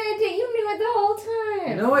 You did. You knew it the whole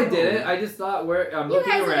time. No, I didn't. I just thought I'm You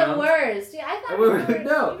looking guys around. are the worst. Yeah, I thought. Wait, you wait, were-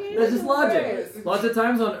 no, you guys that's are just the logic. worst. Lots of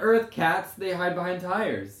times on Earth, cats they hide behind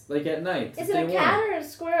tires, like at night. to Is it stay a warm. cat or a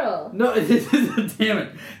squirrel? No, this is damn it.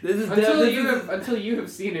 This is Until you have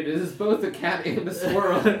seen it, it is both a cat and a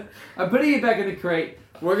squirrel. I'm putting it back in the crate.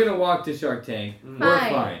 We're gonna walk to Shark Tank. Mm. We're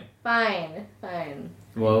Fine. fine. Fine.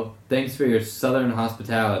 Well, thanks for your southern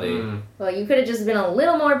hospitality. Mm. Well, you could have just been a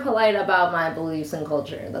little more polite about my beliefs and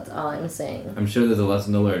culture. That's all I'm saying. I'm sure there's a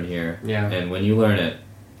lesson to learn here. Yeah. And when you learn it,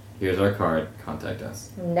 here's our card. Contact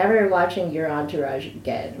us. I'm never watching your entourage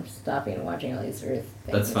again. I'm stopping watching all these Earth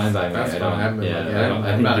things. That's fine by me. That's I fine. don't. I've been Yeah, like, I, don't,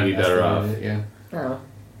 I think you'd be better off. Yeah. Oh.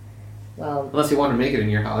 Well. Unless you want to make it in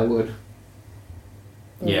your Hollywood.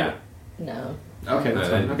 Yeah. No. Okay, that's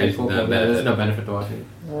fine. Okay, there's cool. no There's no benefit to watching.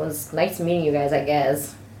 It was nice meeting you guys, I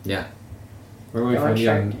guess. Yeah. Where will we Go find on you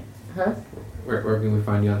Shark on? Tank. Huh? Where can we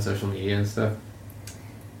find you on social media and stuff?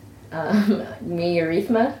 Me,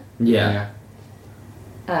 Eurythma? Yeah.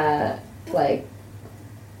 Like,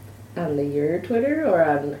 on the your Twitter or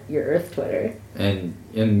on your Earth Twitter? And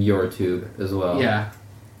in your tube as well. Yeah.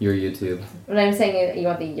 Your YouTube. What I'm saying is, you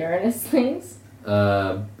want the Uranus things?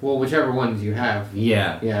 Well, whichever ones you have.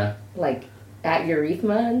 Yeah. Yeah. Like, at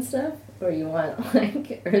Eurythma and stuff? or you want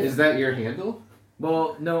like Earth. Is that your handle?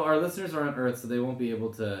 Well, no, our listeners are on Earth, so they won't be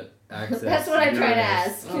able to access. That's what I'm trying to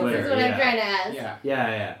ask. Twitter, That's what I'm trying to ask.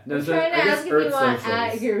 Yeah. No, I'm so trying to I guess ask if Earth you want socials.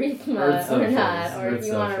 at Eurythma Earth or socials. not, or Earth if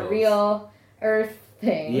you want a socials. real Earth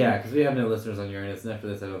thing. Yeah, because we have no listeners on Uranus, and after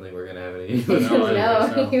this, I don't think we're gonna have any.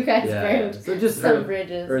 No, you guys Yeah. burned So just some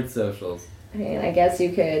bridges. Earth socials. I mean, I guess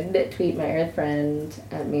you could tweet my Earth friend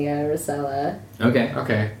at Mia Rosella. Okay.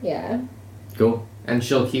 Okay. Yeah. Cool. And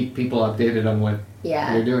she'll keep people updated on what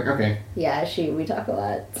Yeah. you're doing. Okay. Yeah, we talk a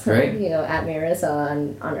lot. So, Great. You know, at Mia Rosella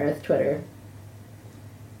on Earth Twitter.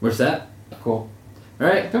 We're set. Cool. All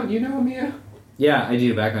right. Don't you know Mia? Yeah, I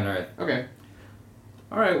do. Back on Earth. Okay.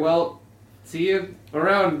 All right. Well, see you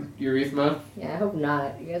around, Eurythma. Yeah, I hope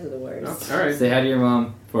not. You guys are the worst. Oh, all right. Say hi to your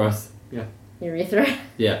mom for us. Urethra?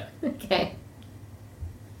 Yeah. Okay.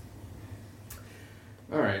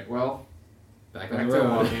 All right. Well, Back back on to the road.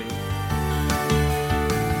 walking.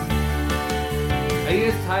 Are you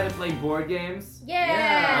guys tired of playing board games?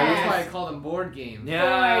 Yeah! That's why I call them board games.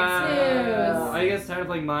 Yeah. snooze. Are you guys tired of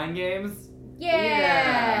playing mind games?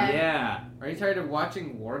 Yeah! Yeah. Are you tired of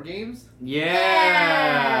watching war games?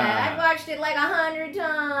 Yeah. I've watched it like 100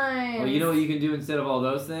 times. Well, you know what you can do instead of all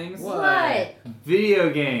those things? What? Video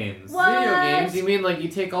games. What? Video games? You mean like you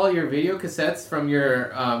take all your video cassettes from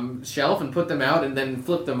your shelf and put them out and then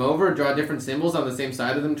flip them over, draw different symbols on the same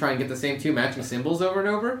side of them, try and get the same two matching symbols over and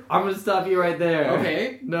over? I'm gonna stop you right there.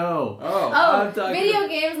 Okay. No. Oh. Oh, talking video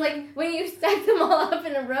games, like when you stack them all up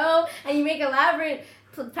in a row and you make elaborate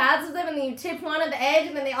paths of them and then you tip one at the edge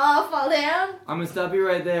and then they all fall down. I'm gonna stop you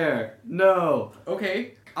right there. No.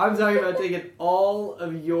 Okay. I'm talking about taking all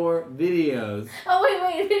of your videos. Oh,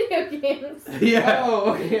 wait, video games. Yeah.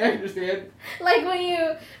 Oh, okay, I understand. Like when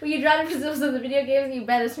you draw different symbols of the video games, you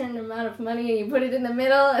bet a certain amount of money and you put it in the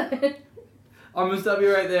middle. I'm gonna stop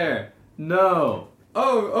you right there. No.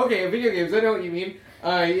 Oh, okay, video games. I know what you mean.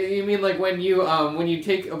 You mean like when you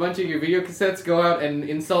take a bunch of your video cassettes, go out and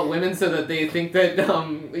insult women so that they think that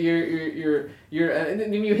you're and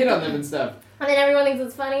then you hit on them and stuff. And then everyone thinks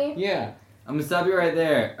it's funny. Yeah. I'm gonna stop you right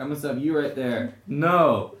there. I'm gonna stop you right there.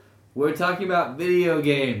 No. We're talking about video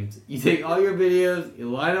games. You take all your videos, you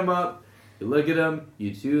line them up, you look at them,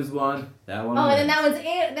 you choose one. That one. Oh, and then wins. that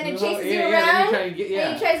one's it. Then it chases you then around. you try to get,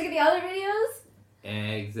 And you try to get the other videos.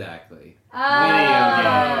 Exactly. Oh.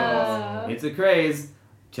 Video games. It's a craze.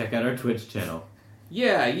 Check out our Twitch channel.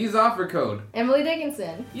 Yeah, use offer code. Emily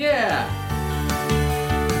Dickinson. Yeah.